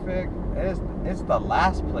traffic, it's the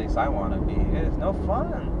last place I want to be. It is no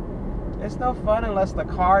fun. It's no fun unless the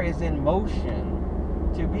car is in motion.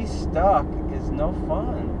 To be stuck is no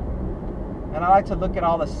fun. And I like to look at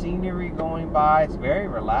all the scenery going by. It's very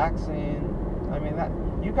relaxing. I mean, that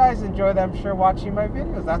you guys enjoy that, I'm sure, watching my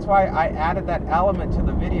videos. That's why I added that element to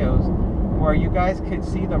the videos where you guys could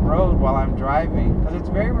see the road while I'm driving, because it's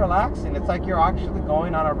very relaxing. It's like you're actually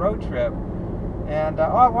going on a road trip. And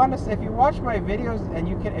I want to say, if you watch my videos, and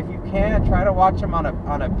if you can, try to watch them on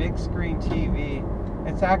a big screen TV.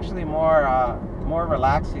 It's actually more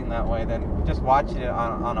relaxing that way than just watching it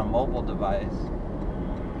on a mobile device,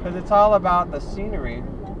 because it's all about the scenery.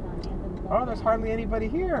 Oh, there's hardly anybody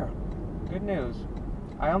here. Good news.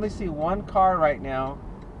 I only see one car right now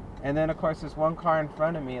And then, of course, there's one car in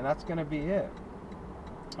front of me, and that's going to be it.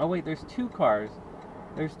 Oh, wait, there's two cars.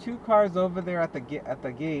 There's two cars over there at the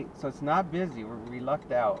gate, so it's not busy. We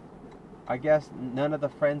lucked out. I guess none of the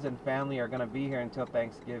friends and family are going to be here until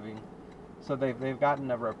Thanksgiving. So they've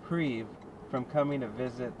gotten a reprieve from coming to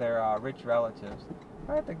visit their rich relatives.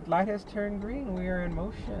 All right, the light has turned green. We are in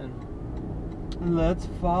motion. Let's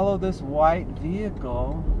follow this white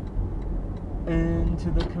vehicle into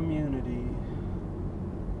the community.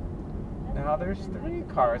 Now there's 3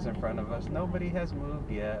 cars in front of us. Nobody has moved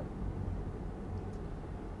yet.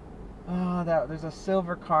 Oh, there's a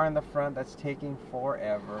silver car in the front that's taking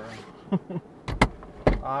forever.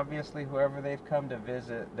 Obviously, whoever they've come to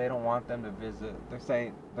visit, they don't want them to visit.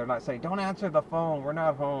 They're not saying, don't answer the phone. We're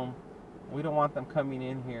not home. We don't want them coming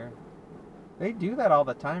in here. They do that all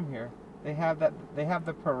the time here. They have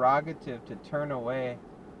the prerogative to turn away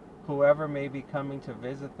whoever may be coming to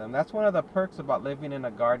visit them. That's one of the perks about living in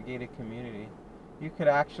a guard-gated community. You could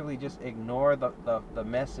actually just ignore the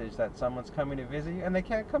message that someone's coming to visit you, and they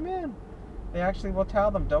can't come in. They actually will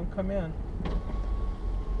tell them, don't come in.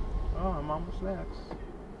 Oh, I'm almost next.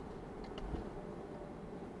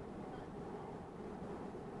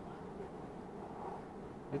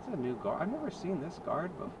 It's a new guard. I've never seen this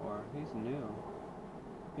guard before. He's new.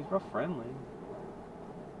 He's real friendly.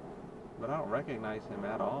 But I don't recognize him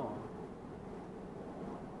at all.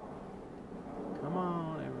 Come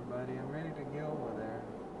on, everybody. I'm ready to get over there.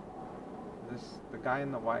 The guy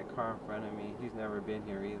in the white car in front of me, he's never been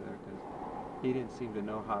here either, because he didn't seem to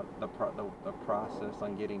know how the process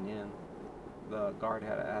on getting in. The guard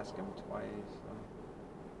had to ask him twice. So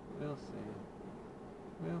we'll see.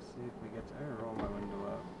 We'll see if we get to. I roll my window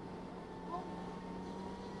up.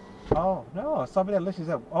 Oh no! Somebody literally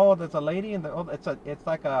said, "Oh, there's a lady in the." Oh, it's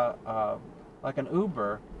like an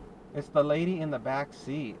Uber. It's the lady in the back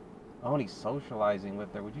seat. Oh, and he's socializing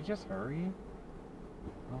with her. Would you just hurry?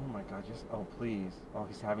 Oh my God! Oh please! Oh,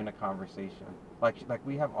 he's having a conversation. Like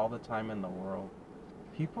we have all the time in the world.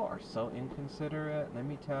 People are so inconsiderate. Let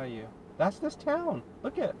me tell you. That's this town.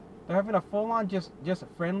 Look at. They're having a full-on just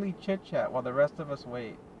friendly chit-chat while the rest of us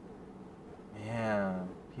wait. Man,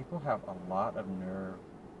 people have a lot of nerve.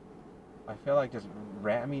 I feel like just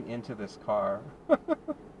ramming into this car.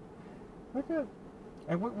 Look at,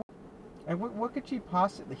 and what could she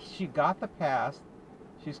possibly? She got the pass.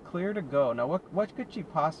 She's clear to go. Now, what could she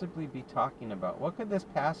possibly be talking about? What could this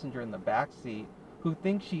passenger in the back seat, who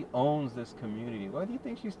thinks she owns this community, what do you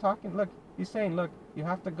think she's talking? Look, he's saying, look, you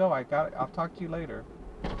have to go. I'll talk to you later.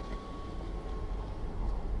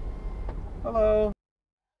 Hello.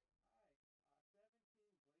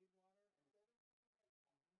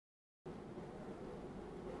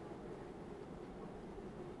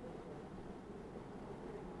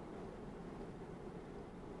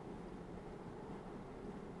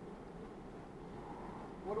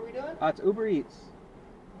 What are we doing? It's Uber Eats.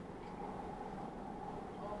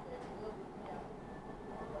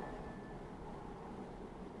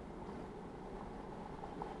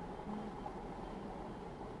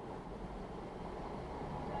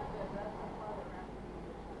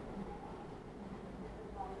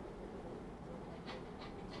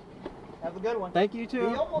 Have a good one. Thank you too.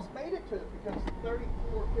 We almost made it to it because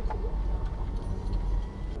 34 pixels.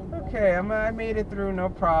 Okay, I made it through, no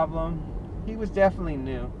problem. He was definitely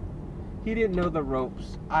new. He didn't know the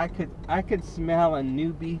ropes. I could smell a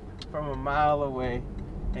newbie from a mile away,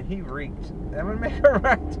 and he reeked. I'm gonna make a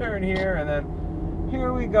right turn here, and then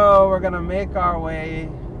here we go. We're gonna make our way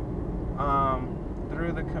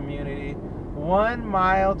through the community. 1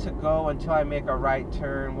 mile to go until I make a right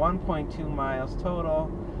turn. 1.2 miles total.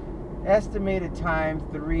 Estimated time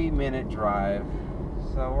 3-minute drive.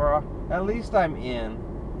 So at least I'm in.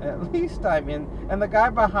 At least I'm in. And the guy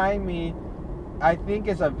behind me, I think,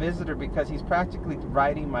 is a visitor because he's practically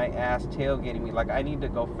riding my ass, tailgating me like I need to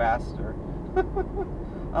go faster.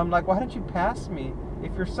 I'm like, why don't you pass me?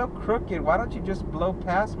 If you're so crooked, why don't you just blow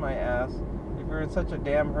past my ass if you're in such a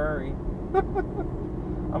damn hurry?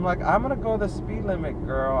 I'm like, I'm gonna go the speed limit,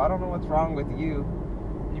 girl. I don't know what's wrong with you.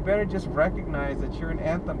 You better just recognize that you're an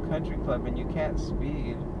Anthem Country Club and you can't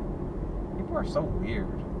speed. People are so weird.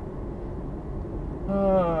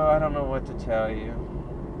 Oh, I don't know what to tell you.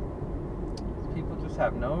 People just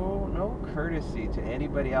have no courtesy to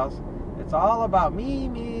anybody else. It's all about me,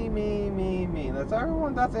 me, me, me, me. That's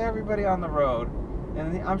everyone. That's everybody on the road.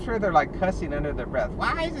 And I'm sure they're like cussing under their breath.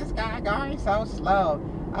 Why is this guy going so slow?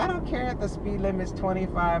 I don't care if the speed limit's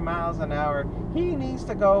 25 miles an hour. He needs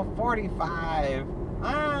to go 45.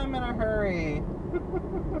 I'm in a hurry.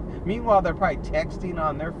 Meanwhile, they're probably texting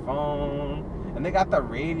on their phone, and they got the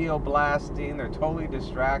radio blasting. They're totally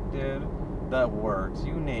distracted. the works,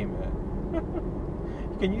 you name it.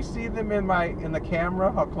 Can you see them in the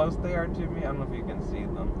camera, how close they are to me? I don't know if you can see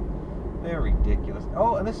them. They're ridiculous.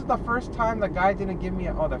 Oh, and this is the first time the guy didn't give me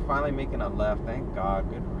oh, they're finally making a left. Thank God.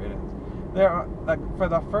 Good riddance. They're like, for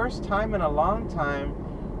the first time in a long time,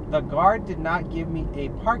 the guard did not give me a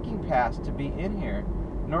parking pass to be in here.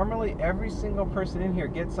 Normally, every single person in here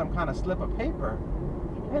gets some kind of slip of paper.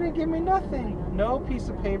 They didn't give me nothing. No piece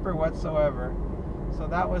of paper whatsoever. So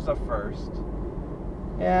that was a first.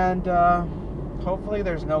 And hopefully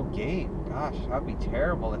there's no gate. Gosh, that'd be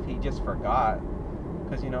terrible if he just forgot.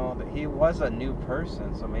 Because, you know, that he was a new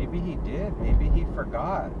person. So maybe he did. Maybe he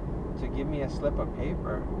forgot to give me a slip of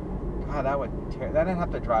paper. God, that would then I'd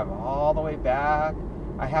have to drive all the way back.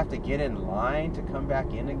 I have to get in line to come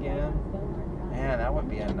back in again. Man, that would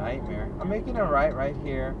be a nightmare. I'm making a right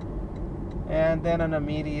here. And then an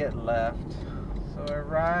immediate left. So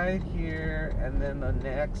right here, and then the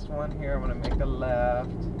next one here, I'm going to make a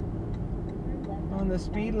left. And the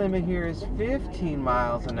speed limit here is 15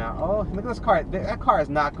 miles an hour. Oh, look at this car. That car is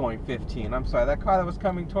not going 15. I'm sorry. That car that was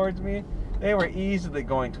coming towards me, they were easily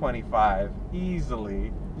going 25.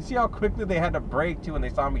 Easily. You see how quickly they had to brake, too, when they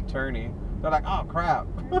saw me turning? They're like, oh, crap.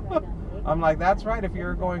 I'm like, that's right. If you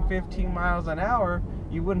were going 15 miles an hour,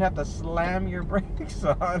 you wouldn't have to slam your brakes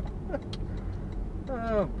on.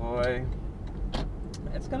 Oh, boy.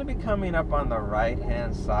 It's going to be coming up on the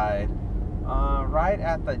right-hand side. Right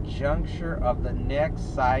at the juncture of the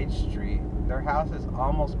next side street. Their house is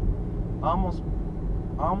almost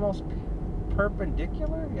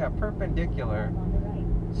perpendicular? Yeah, perpendicular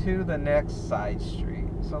to the next side street.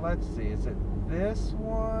 So let's see, is it this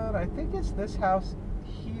one? I think it's this house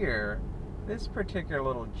here. This particular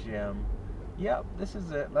little gym. Yep, this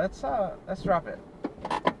is it. Let's drop it.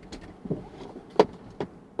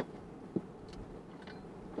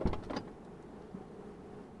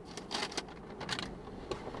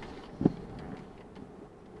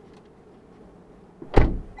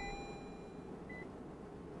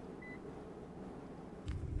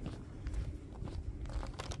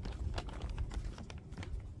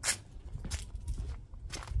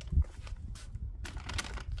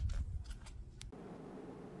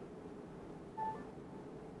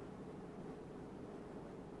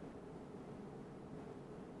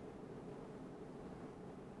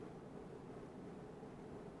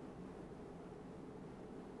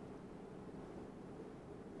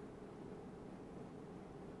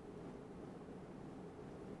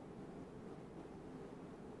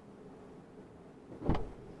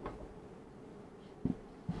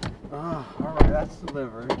 Oh, alright, that's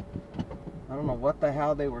delivered. I don't know what the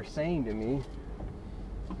hell they were saying to me.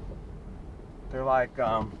 They're like,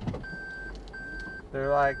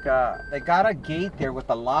 they got a gate there with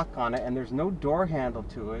a lock on it and there's no door handle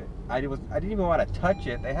to it. I didn't even want to touch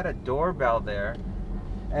it. They had a doorbell there.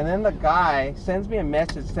 And then the guy sends me a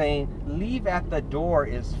message saying, leave at the door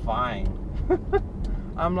is fine.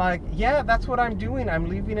 I'm like, yeah, that's what I'm doing. I'm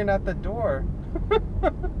leaving it at the door.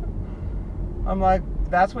 I'm like,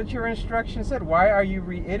 that's what your instruction said. Why are you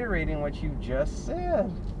reiterating what you just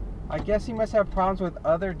said? I guess he must have problems with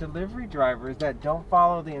other delivery drivers that don't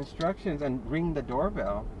follow the instructions and ring the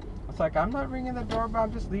doorbell. It's like, I'm not ringing the doorbell,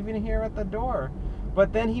 I'm just leaving it here at the door.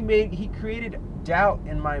 But then he created doubt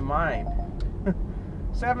in my mind.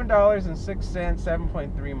 $7.06,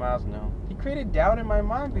 7.3 miles, no. He created doubt in my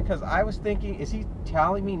mind because I was thinking, is he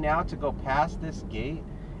telling me now to go past this gate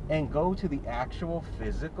and go to the actual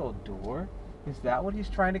physical door? Is that what he's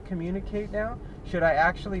trying to communicate now? Should I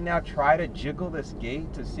actually now try to jiggle this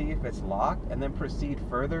gate to see if it's locked and then proceed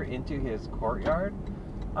further into his courtyard?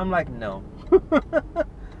 I'm like, no.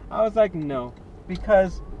 I was like, no.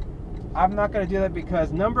 Because I'm not going to do that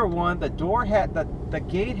because, number one, the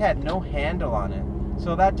gate had no handle on it.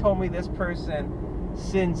 So that told me this person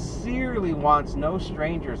sincerely wants no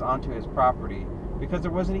strangers onto his property because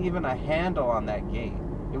there wasn't even a handle on that gate.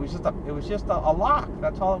 It was just a lock.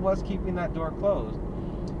 That's all it was, keeping that door closed.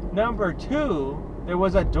 Number two, there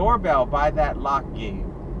was a doorbell by that lock gate,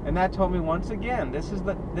 and that told me once again this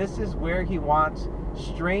is where he wants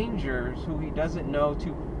strangers who he doesn't know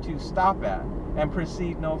to stop at and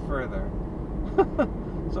proceed no further.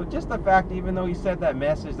 So just the fact, even though he said that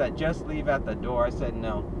message that just leave at the door, I said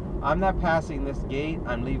no. I'm not passing this gate.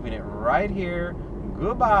 I'm leaving it right here.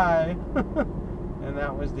 Goodbye. And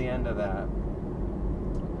that was the end of that.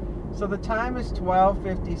 So the time is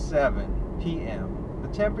 12:57 p.m. The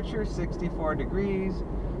temperature 64 degrees,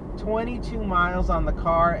 22 miles on the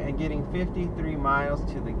car and getting 53 miles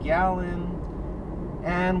to the gallon.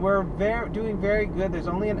 And we're doing very good. There's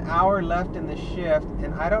only an hour left in the shift,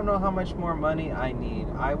 and I don't know how much more money I need.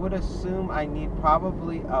 I would assume I need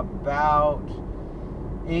probably about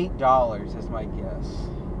 $8 is my guess.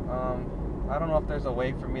 I don't know if there's a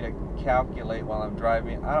way for me to calculate while I'm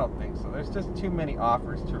driving. I don't think so. There's just too many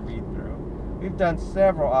offers to read through. We've done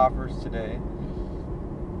several offers today.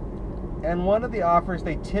 And one of the offers,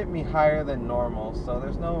 they tip me higher than normal, so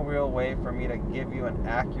there's no real way for me to give you an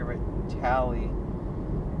accurate tally.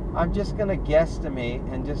 I'm just going to guesstimate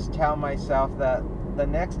and just tell myself that the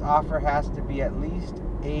next offer has to be at least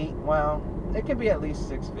it can be at least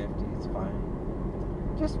 $6.50. It's fine.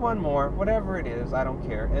 Just one more, whatever it is, I don't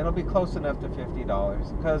care. It'll be close enough to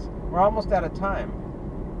 $50 because we're almost out of time.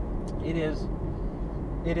 It is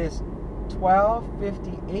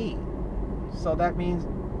 12:58. So that means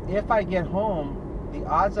if I get home, the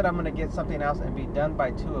odds that I'm going to get something else and be done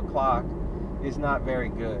by 2 o'clock is not very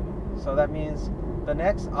good. So that means the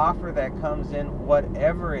next offer that comes in,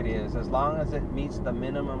 whatever it is, as long as it meets the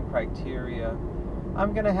minimum criteria,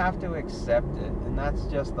 I'm going to have to accept it. And that's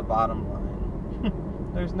just the bottom line.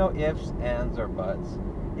 There's no ifs, ands, or buts.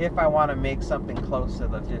 If I want to make something close to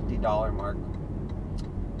the $50 mark.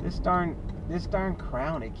 This darn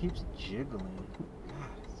crown, it keeps jiggling. God,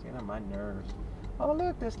 it's getting on my nerves. Oh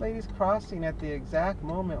look, this lady's crossing at the exact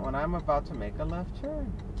moment when I'm about to make a left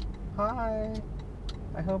turn. Hi.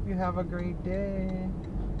 I hope you have a great day.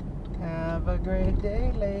 Have a great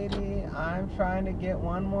day, lady. I'm trying to get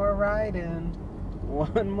one more ride in.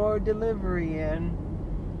 One more delivery in.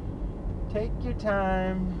 Take your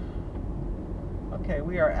time. Okay,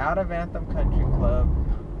 we are out of Anthem Country Club.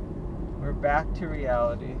 We're back to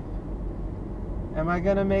reality. Am I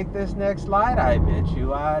gonna make this next light? I bet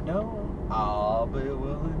you I don't. I'll be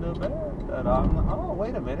willing to bet that I'm... Oh,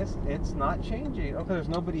 wait a minute. It's not changing. Okay, there's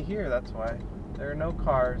nobody here. That's why. There are no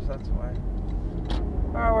cars. That's why.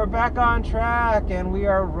 Alright, we're back on track and we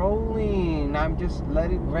are rolling. I'm just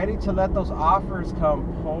ready to let those offers come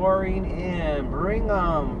pouring in. Bring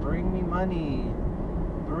them. Bring me money.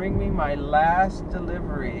 Bring me my last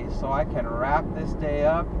delivery so I can wrap this day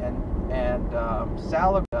up and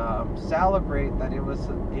celebrate that it was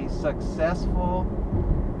a successful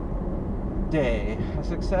day. A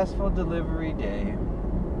successful delivery day.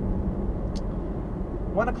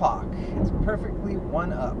 1 o'clock. It's perfectly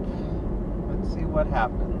 1 up. Let's see what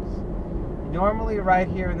happens. Normally right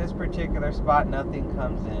here in this particular spot, nothing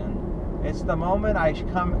comes in. It's the moment I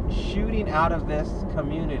come shooting out of this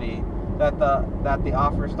community that the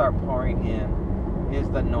offers start pouring in is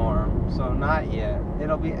the norm. So not yet.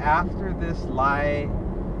 It'll be after this light,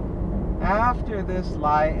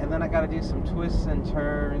 and then I got to do some twists and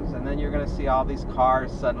turns, and then you're going to see all these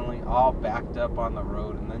cars suddenly all backed up on the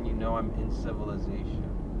road, and then you know I'm in civilization.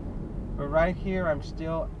 But right here, I'm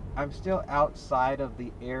still outside of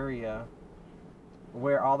the area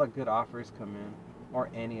where all the good offers come in,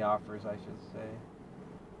 or any offers, I should say.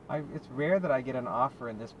 It's rare that I get an offer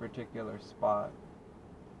in this particular spot.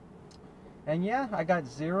 And yeah, I got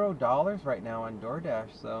 $0 right now on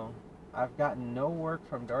DoorDash, so I've gotten no work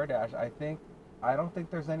from DoorDash. I don't think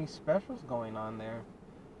there's any specials going on there.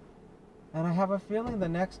 And I have a feeling the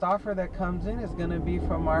next offer that comes in is going to be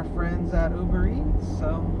from our friends at Uber Eats,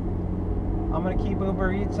 so I'm going to keep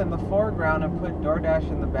Uber Eats in the foreground and put DoorDash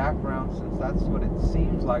in the background, since that's what it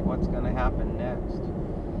seems like what's going to happen next.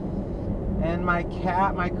 And my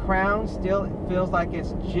crown still feels like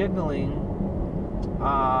it's jiggling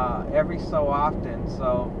every so often.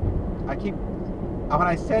 So when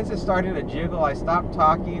I sense it starting to jiggle, I stop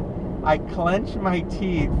talking. I clench my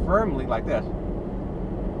teeth firmly like this.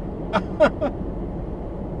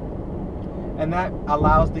 And that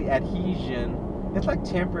allows the adhesion. It's like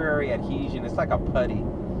temporary adhesion. It's like a putty.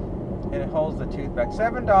 And it holds the tooth back.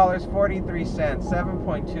 $7.43,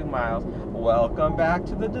 7.2 miles. Welcome back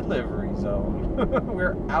to the delivery zone.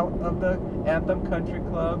 We're out of the Anthem Country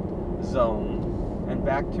Club zone and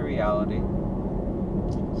back to reality.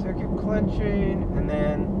 So I keep clenching, and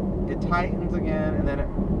then it tightens again, and then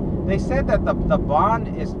they said that the bond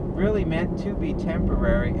is really meant to be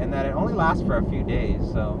temporary and that it only lasts for a few days.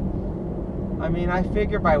 So I mean, I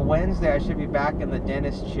figure by Wednesday I should be back in the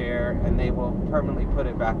dentist chair and they will permanently put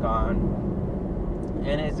it back on.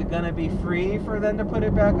 And is it going to be free for them to put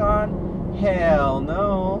it back on? Hell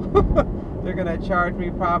no. They're going to charge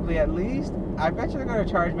me probably I bet you they're going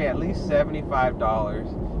to charge me at least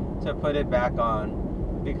 $75 to put it back on.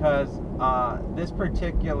 Because this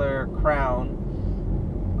particular crown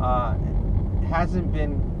hasn't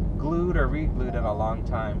been glued or re-glued in a long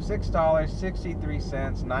time.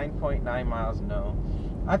 $6.63, 9.9 miles, no.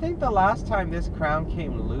 I think the last time this crown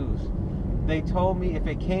came loose they told me if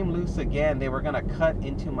it came loose again, they were gonna cut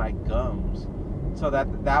into my gums, so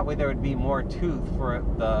that way there would be more tooth for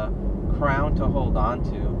the crown to hold on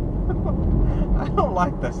to. I don't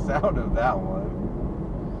like the sound of that one.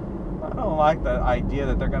 I don't like the idea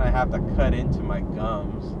that they're gonna have to cut into my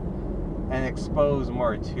gums and expose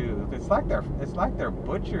more tooth. It's like they're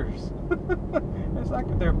butchers. It's like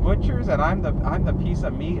they're butchers, and I'm the piece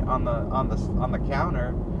of meat on the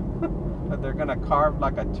counter that they're gonna carve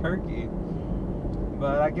like a turkey.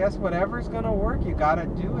 But I guess whatever's gonna work, you gotta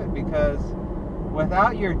do it, because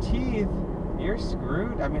without your teeth, you're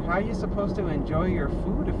screwed. I mean, how are you supposed to enjoy your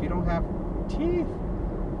food if you don't have teeth?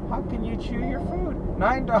 How can you chew your food?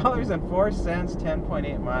 $9.04,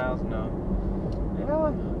 10.8 miles. No.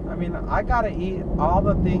 Yeah, I mean, I gotta eat all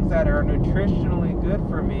the things that are nutritionally good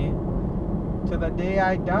for me to the day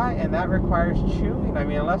I die, and that requires chewing. I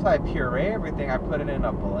mean, unless I puree everything, I put it in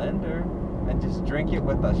a blender and just drink it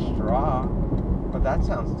with a straw. But that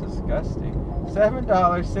sounds disgusting.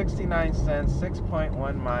 $7.69,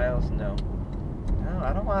 6.1 miles. No,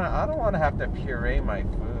 I don't want to have to puree my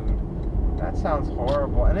food. That sounds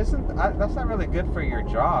horrible, and that's not really good for your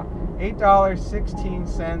jaw.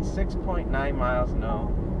 $8.16, 6.9 miles.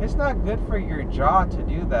 No, it's not good for your jaw to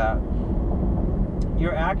do that.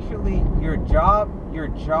 You're actually your jaw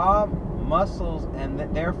muscles, and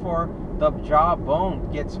therefore the jaw bone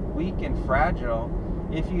gets weak and fragile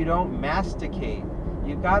if you don't masticate.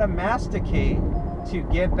 You gotta masticate to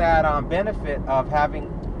get that benefit of having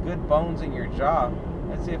good bones in your jaw.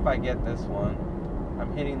 Let's see if I get this one.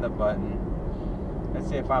 I'm hitting the button. Let's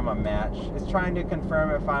see if I'm a match. It's trying to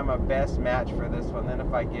confirm if I'm a best match for this one. Then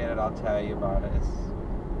if I get it, I'll tell you about it.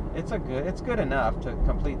 It's good enough to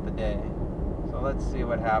complete the day. So let's see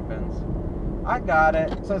what happens. I got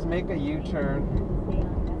it. It says make a U-turn.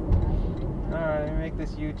 Alright, let me make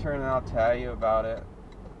this U-turn and I'll tell you about it.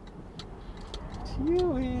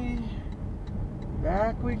 Chewy.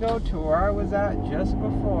 Back we go to where I was at just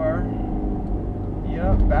before.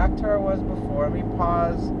 Yep, back to where I was before. Let me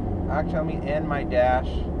pause. Actually, let me end my dash.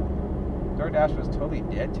 DoorDash was totally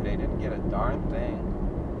dead today. Didn't get a darn thing.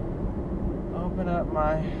 Open up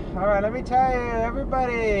my... Alright, let me tell you,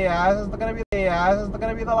 everybody, this is gonna be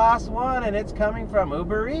the last one, and it's coming from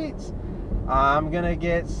Uber Eats. I'm gonna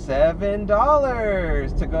get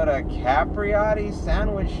 $7 to go to Capriati's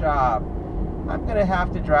Sandwich Shop. I'm gonna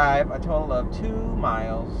have to drive a total of 2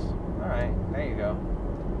 miles. Alright, there you go.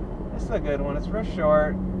 This is a good one. It's real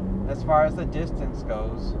short as far as the distance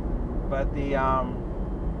goes. But the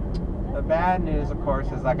bad news, of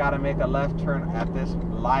course, is I gotta make a left turn at this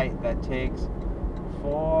light that takes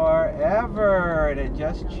forever. And it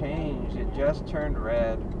just changed. It just turned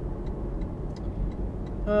red.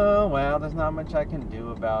 Oh well, there's not much I can do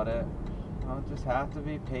about it. I'll just have to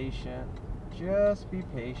be patient. Just be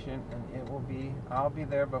patient, and I'll be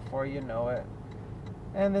there before you know it.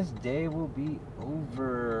 And this day will be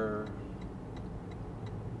over.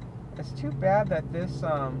 It's too bad that this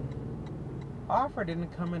offer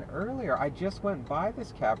didn't come in earlier. I just went by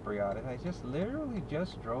this Capriati. I just literally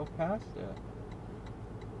just drove past it.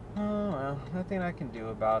 Oh well, nothing I can do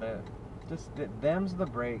about it. Just them's the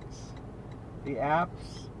breaks. The app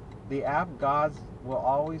gods will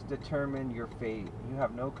always determine your fate. You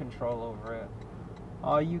have no control over it.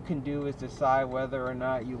 All you can do is decide whether or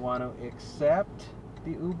not you want to accept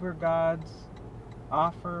the Uber gods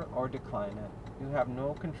offer or decline it. You have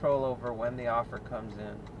no control over when the offer comes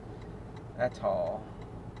in. That's all.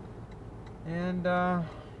 And I'm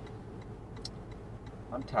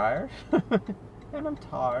tired. And I'm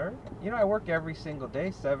tired. You know, I work every single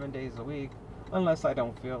day, 7 days a week, unless I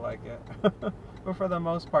don't feel like it. But for the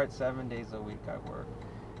most part, 7 days a week I work.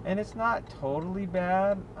 And it's not totally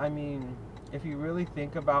bad. I mean, if you really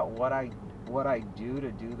think about what I do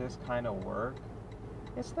to do this kind of work,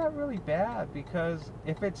 it's not really bad, because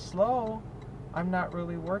if it's slow, I'm not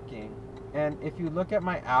really working. And if you look at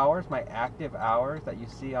my hours, my active hours that you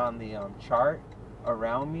see on the chart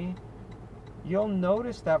around me, you'll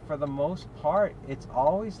notice that for the most part, it's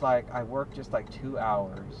always like I work just like 2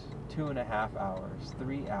 hours, 2.5 hours,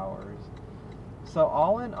 3 hours. So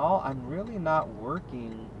all in all, I'm really not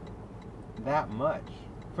working that much.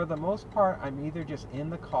 For the most part, I'm either just in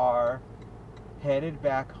the car, headed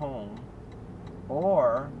back home,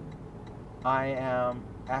 or I am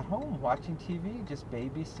at home watching TV, just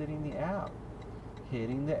babysitting the app,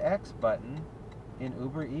 hitting the X button in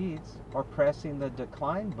Uber Eats, or pressing the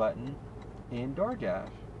decline button in DoorDash.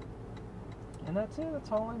 And that's it.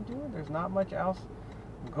 That's all I'm doing. There's not much else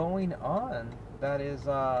going on that is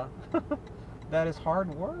that is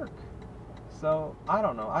hard work. So I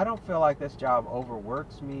don't know. I don't feel like this job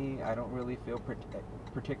overworks me. I don't really feel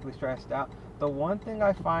particularly stressed out. The one thing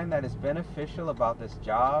I find that is beneficial about this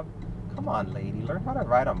job, come on, lady, learn how to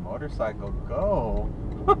ride a motorcycle. Go.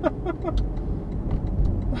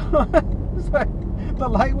 It's like the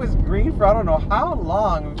light was green for I don't know how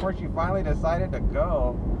long before she finally decided to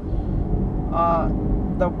go.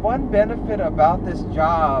 The one benefit about this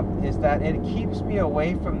job is that it keeps me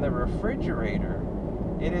away from the refrigerator.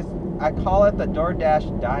 It is, I call it the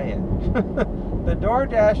DoorDash diet. The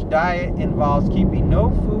DoorDash diet involves keeping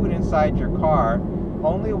no food inside your car.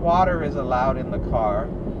 Only water is allowed in the car.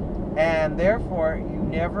 And therefore, you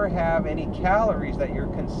never have any calories that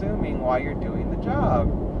you're consuming while you're doing the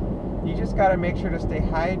job. You just got to make sure to stay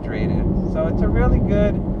hydrated. So it's a really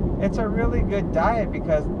good diet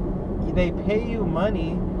because they pay you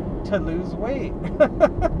money to lose weight.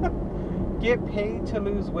 Get paid to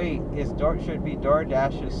lose weight should be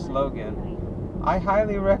DoorDash's slogan. I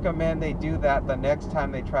highly recommend they do that the next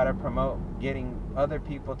time they try to promote getting other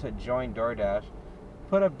people to join DoorDash.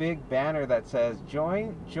 Put a big banner that says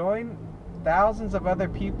join thousands of other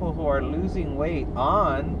people who are losing weight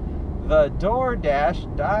on the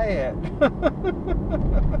DoorDash diet.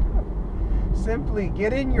 Simply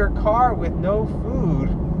get in your car with no food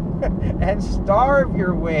and starve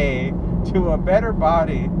your way to a better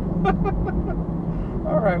body.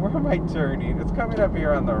 Alright, where am I turning? It's coming up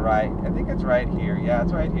here on the right. I think it's right here. Yeah,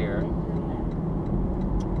 it's right here. I'm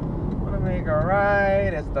gonna make a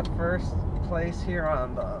right. It's the first place here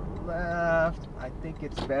on the left. I think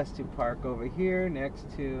it's best to park over here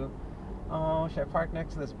next to, oh, should I park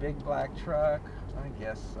next to this big black truck? I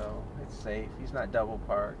guess so. It's safe. He's not double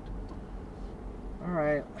parked.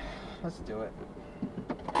 Alright, let's do it.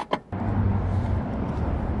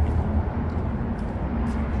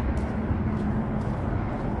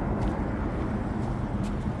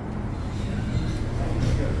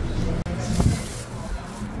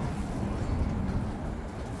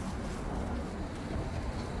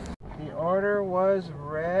 The order was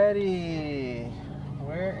ready.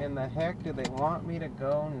 Where in the heck do they want me to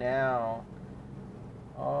go now?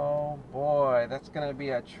 Oh boy, that's gonna be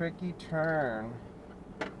a tricky turn.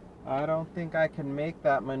 I don't think I can make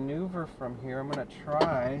that maneuver from here. I'm gonna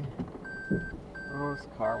try. Oh, this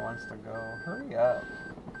car wants to go. Hurry up.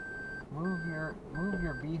 Move your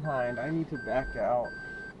behind. I need to back out.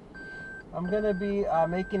 I'm gonna be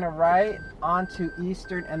making a right onto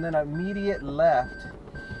Eastern and then immediate left.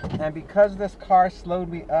 And because this car slowed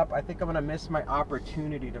me up, I think I'm gonna miss my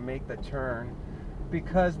opportunity to make the turn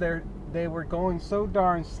because they were going so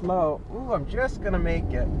darn slow. Ooh, I'm just gonna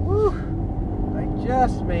make it. Woo! I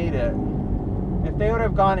just made it. If they would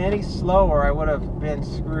have gone any slower, I would have been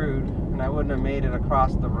screwed and I wouldn't have made it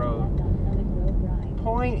across the road.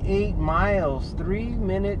 0.8 miles,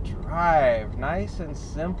 3-minute drive. Nice and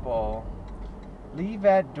simple. Leave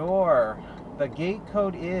at door. The gate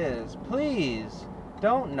code is, please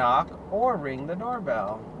don't knock or ring the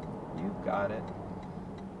doorbell. You got it.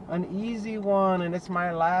 An easy one, and it's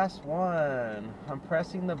my last one. I'm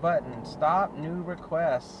pressing the button. Stop new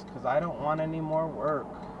requests, because I don't want any more work.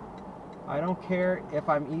 I don't care if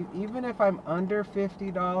even if I'm under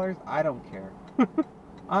 $50, I don't care.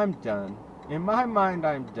 I'm done. In my mind,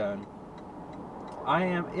 I'm done.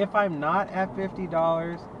 If I'm not at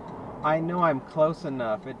 $50, I know I'm close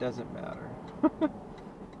enough. It doesn't matter.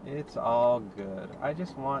 It's all good. I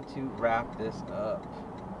just want to wrap this up.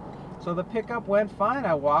 So the pickup went fine.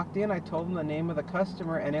 I walked in, I told them the name of the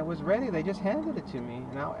customer, and it was ready. They just handed it to me.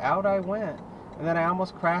 Now out I went. And then I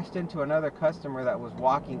almost crashed into another customer that was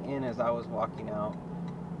walking in as I was walking out.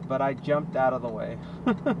 But I jumped out of the way.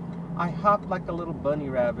 I hopped like a little bunny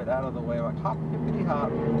rabbit out of the way. Like hop, hippity hop.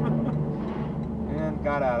 And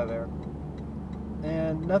got out of there.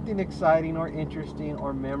 And nothing exciting or interesting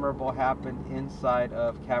or memorable happened inside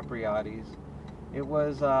of Capriati's. It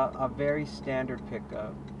was a very standard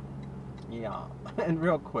pickup. Yeah, and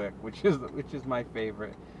real quick, which is my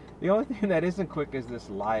favorite. The only thing that isn't quick is this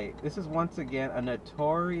light. This is once again a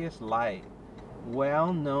notorious light,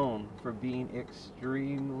 well known for being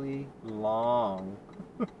extremely long.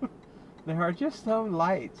 There are just some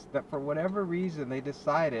lights that for whatever reason they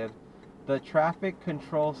decided, the traffic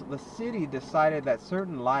controls, the city decided that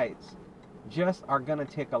certain lights just are gonna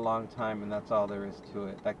take a long time, and that's all there is to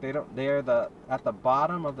it. Like they're at the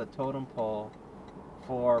bottom of the totem pole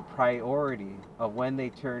for priority of when they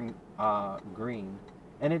turn green.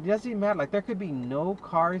 And it doesn't matter, like there could be no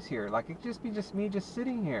cars here, like it could just be me just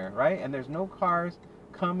sitting here, right? And there's no cars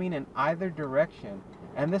coming in either direction,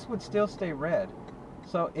 and this would still stay red.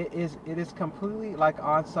 So it is completely like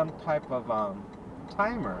on some type of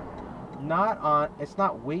timer. it's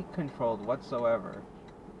not weight controlled whatsoever,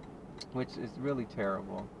 which is really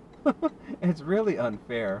terrible. It's really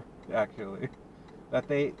unfair, actually, that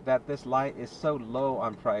this light is so low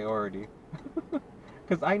on priority.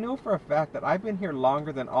 Because I know for a fact that I've been here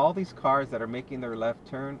longer than all these cars that are making their left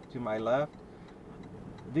turn to my left.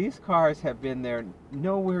 These cars have been there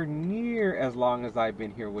nowhere near as long as I've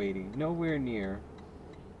been here waiting. Nowhere near.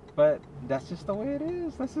 But that's just the way it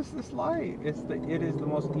is. That's just this light. It is the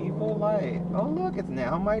most evil light. Oh look, it's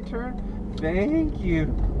now my turn. Thank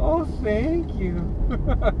you. Oh, thank you.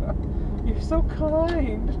 You're so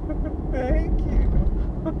kind. Thank you.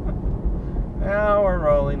 Now we're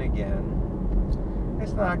rolling again.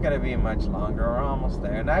 It's not going to be much longer. We're almost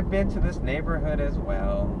there. And I've been to this neighborhood as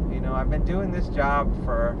well. You know, I've been doing this job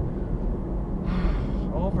for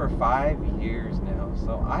over 5 years now.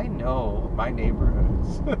 So I know my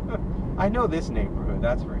neighborhoods. I know this neighborhood,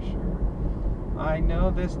 that's for sure. I know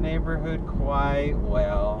this neighborhood quite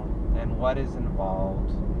well and what is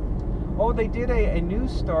involved. Oh, they did a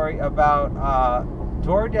news story about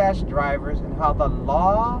DoorDash drivers and how the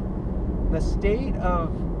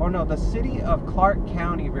city of Clark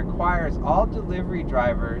County requires all delivery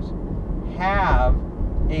drivers have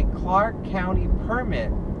a Clark County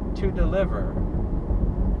permit to deliver.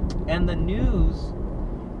 And the news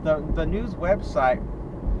website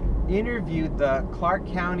interviewed the Clark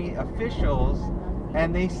County officials,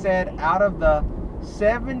 and they said out of the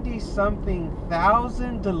 70-something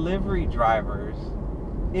thousand delivery drivers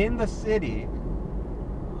in the city,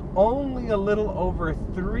 only a little over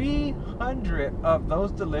 300 of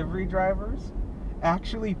those delivery drivers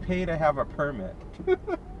actually pay to have a permit.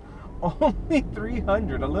 Only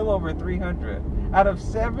 300, a little over 300 out of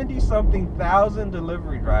 70-something thousand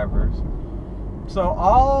delivery drivers.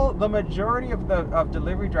 So the majority of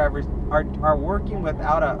delivery drivers are working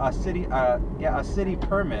without a city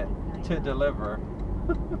permit to deliver.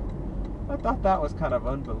 I thought that was kind of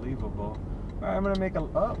unbelievable. All right, I'm gonna make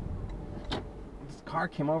this car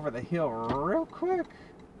came over the hill real quick,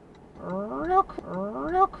 real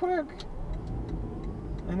quick,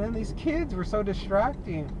 and then these kids were so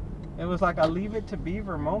distracting. It was like a Leave It to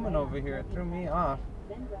Beaver moment over here. It threw me off.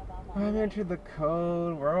 I've entered the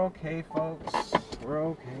code. We're okay, folks. We're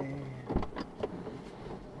okay.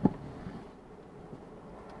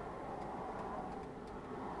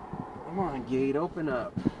 Come on, gate. Open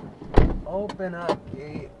up. Open up,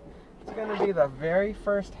 gate. It's going to be the very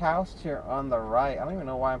first house here on the right. I don't even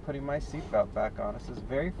know why I'm putting my seatbelt back on. It's this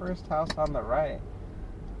very first house on the right.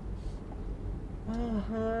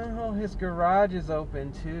 Oh, his garage is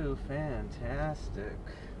open too. Fantastic.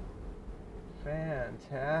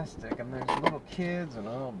 Fantastic. And there's little kids, and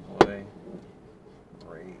oh boy.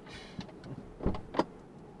 Great.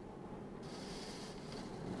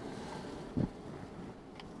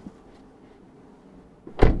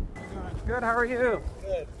 Good, how are you?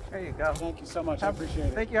 Good. There you go. Thank you so much. I appreciate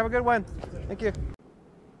it. Thank you. Have a good one. Thank you.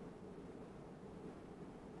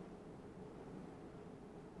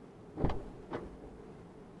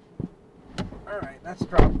 Alright, that's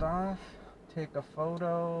dropped off. Take a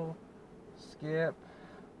photo. Skip.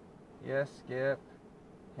 Yes, skip.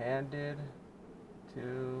 Handed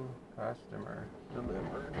to customer.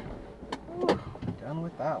 Delivered. Whew, done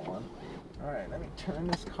with that one. Alright, let me turn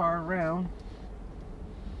this car around.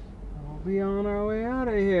 We'll be on our way out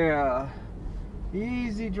of here.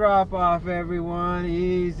 Easy drop off, everyone.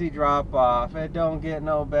 Easy drop off. It don't get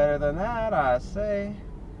no better than that, I say.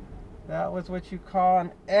 That was what you call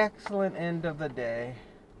an excellent end of the day.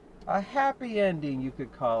 A happy ending, you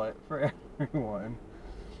could call it, for everyone.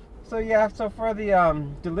 So yeah, so for the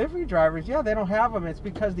delivery drivers, yeah, they don't have them. It's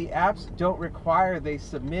because the apps don't require they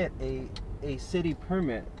submit a city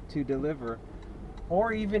permit to deliver,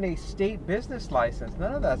 or even a state business license.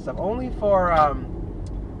 None of that stuff. Only for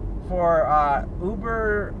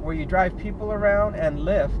Uber, where you drive people around, and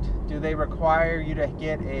Lyft, do they require you to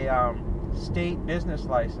get a state business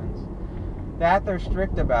license. That they're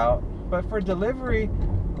strict about. But for delivery,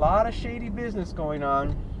 a lot of shady business going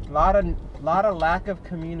on. A lot of lack of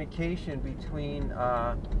communication between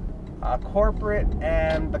corporate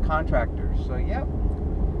and the contractors. So yep,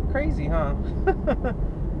 crazy, huh?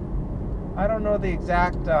 I don't know the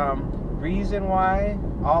exact reason why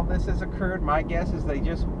all this has occurred. My guess is they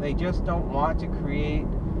just don't want to create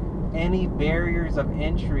any barriers of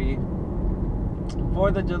entry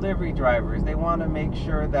for the delivery drivers. They want to make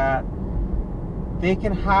sure that they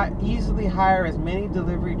can easily hire as many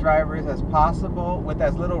delivery drivers as possible with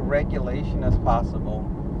as little regulation as possible.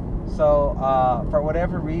 So for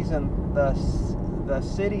whatever reason, the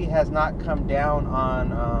city has not come down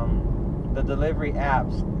on the delivery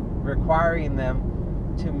apps, requiring them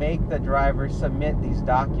to make the driver submit these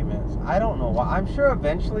documents. I don't know why. I'm sure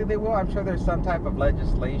eventually they will. I'm sure there's some type of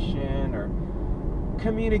legislation or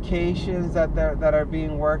communications that are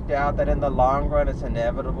being worked out that in the long run it's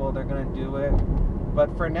inevitable they're going to do it.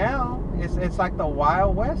 But for now, it's like the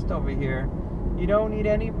Wild West over here. You don't need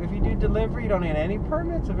any, if you do delivery, you don't need any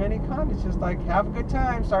permits of any kind. It's just like, have a good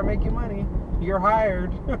time, start making money. You're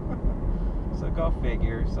hired. So go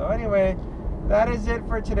figure. So anyway, that is it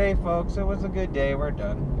for today, folks. It was a good day. We're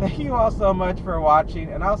done. Thank you all so much for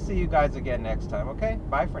watching, and I'll see you guys again next time, okay?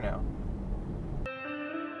 Bye for now.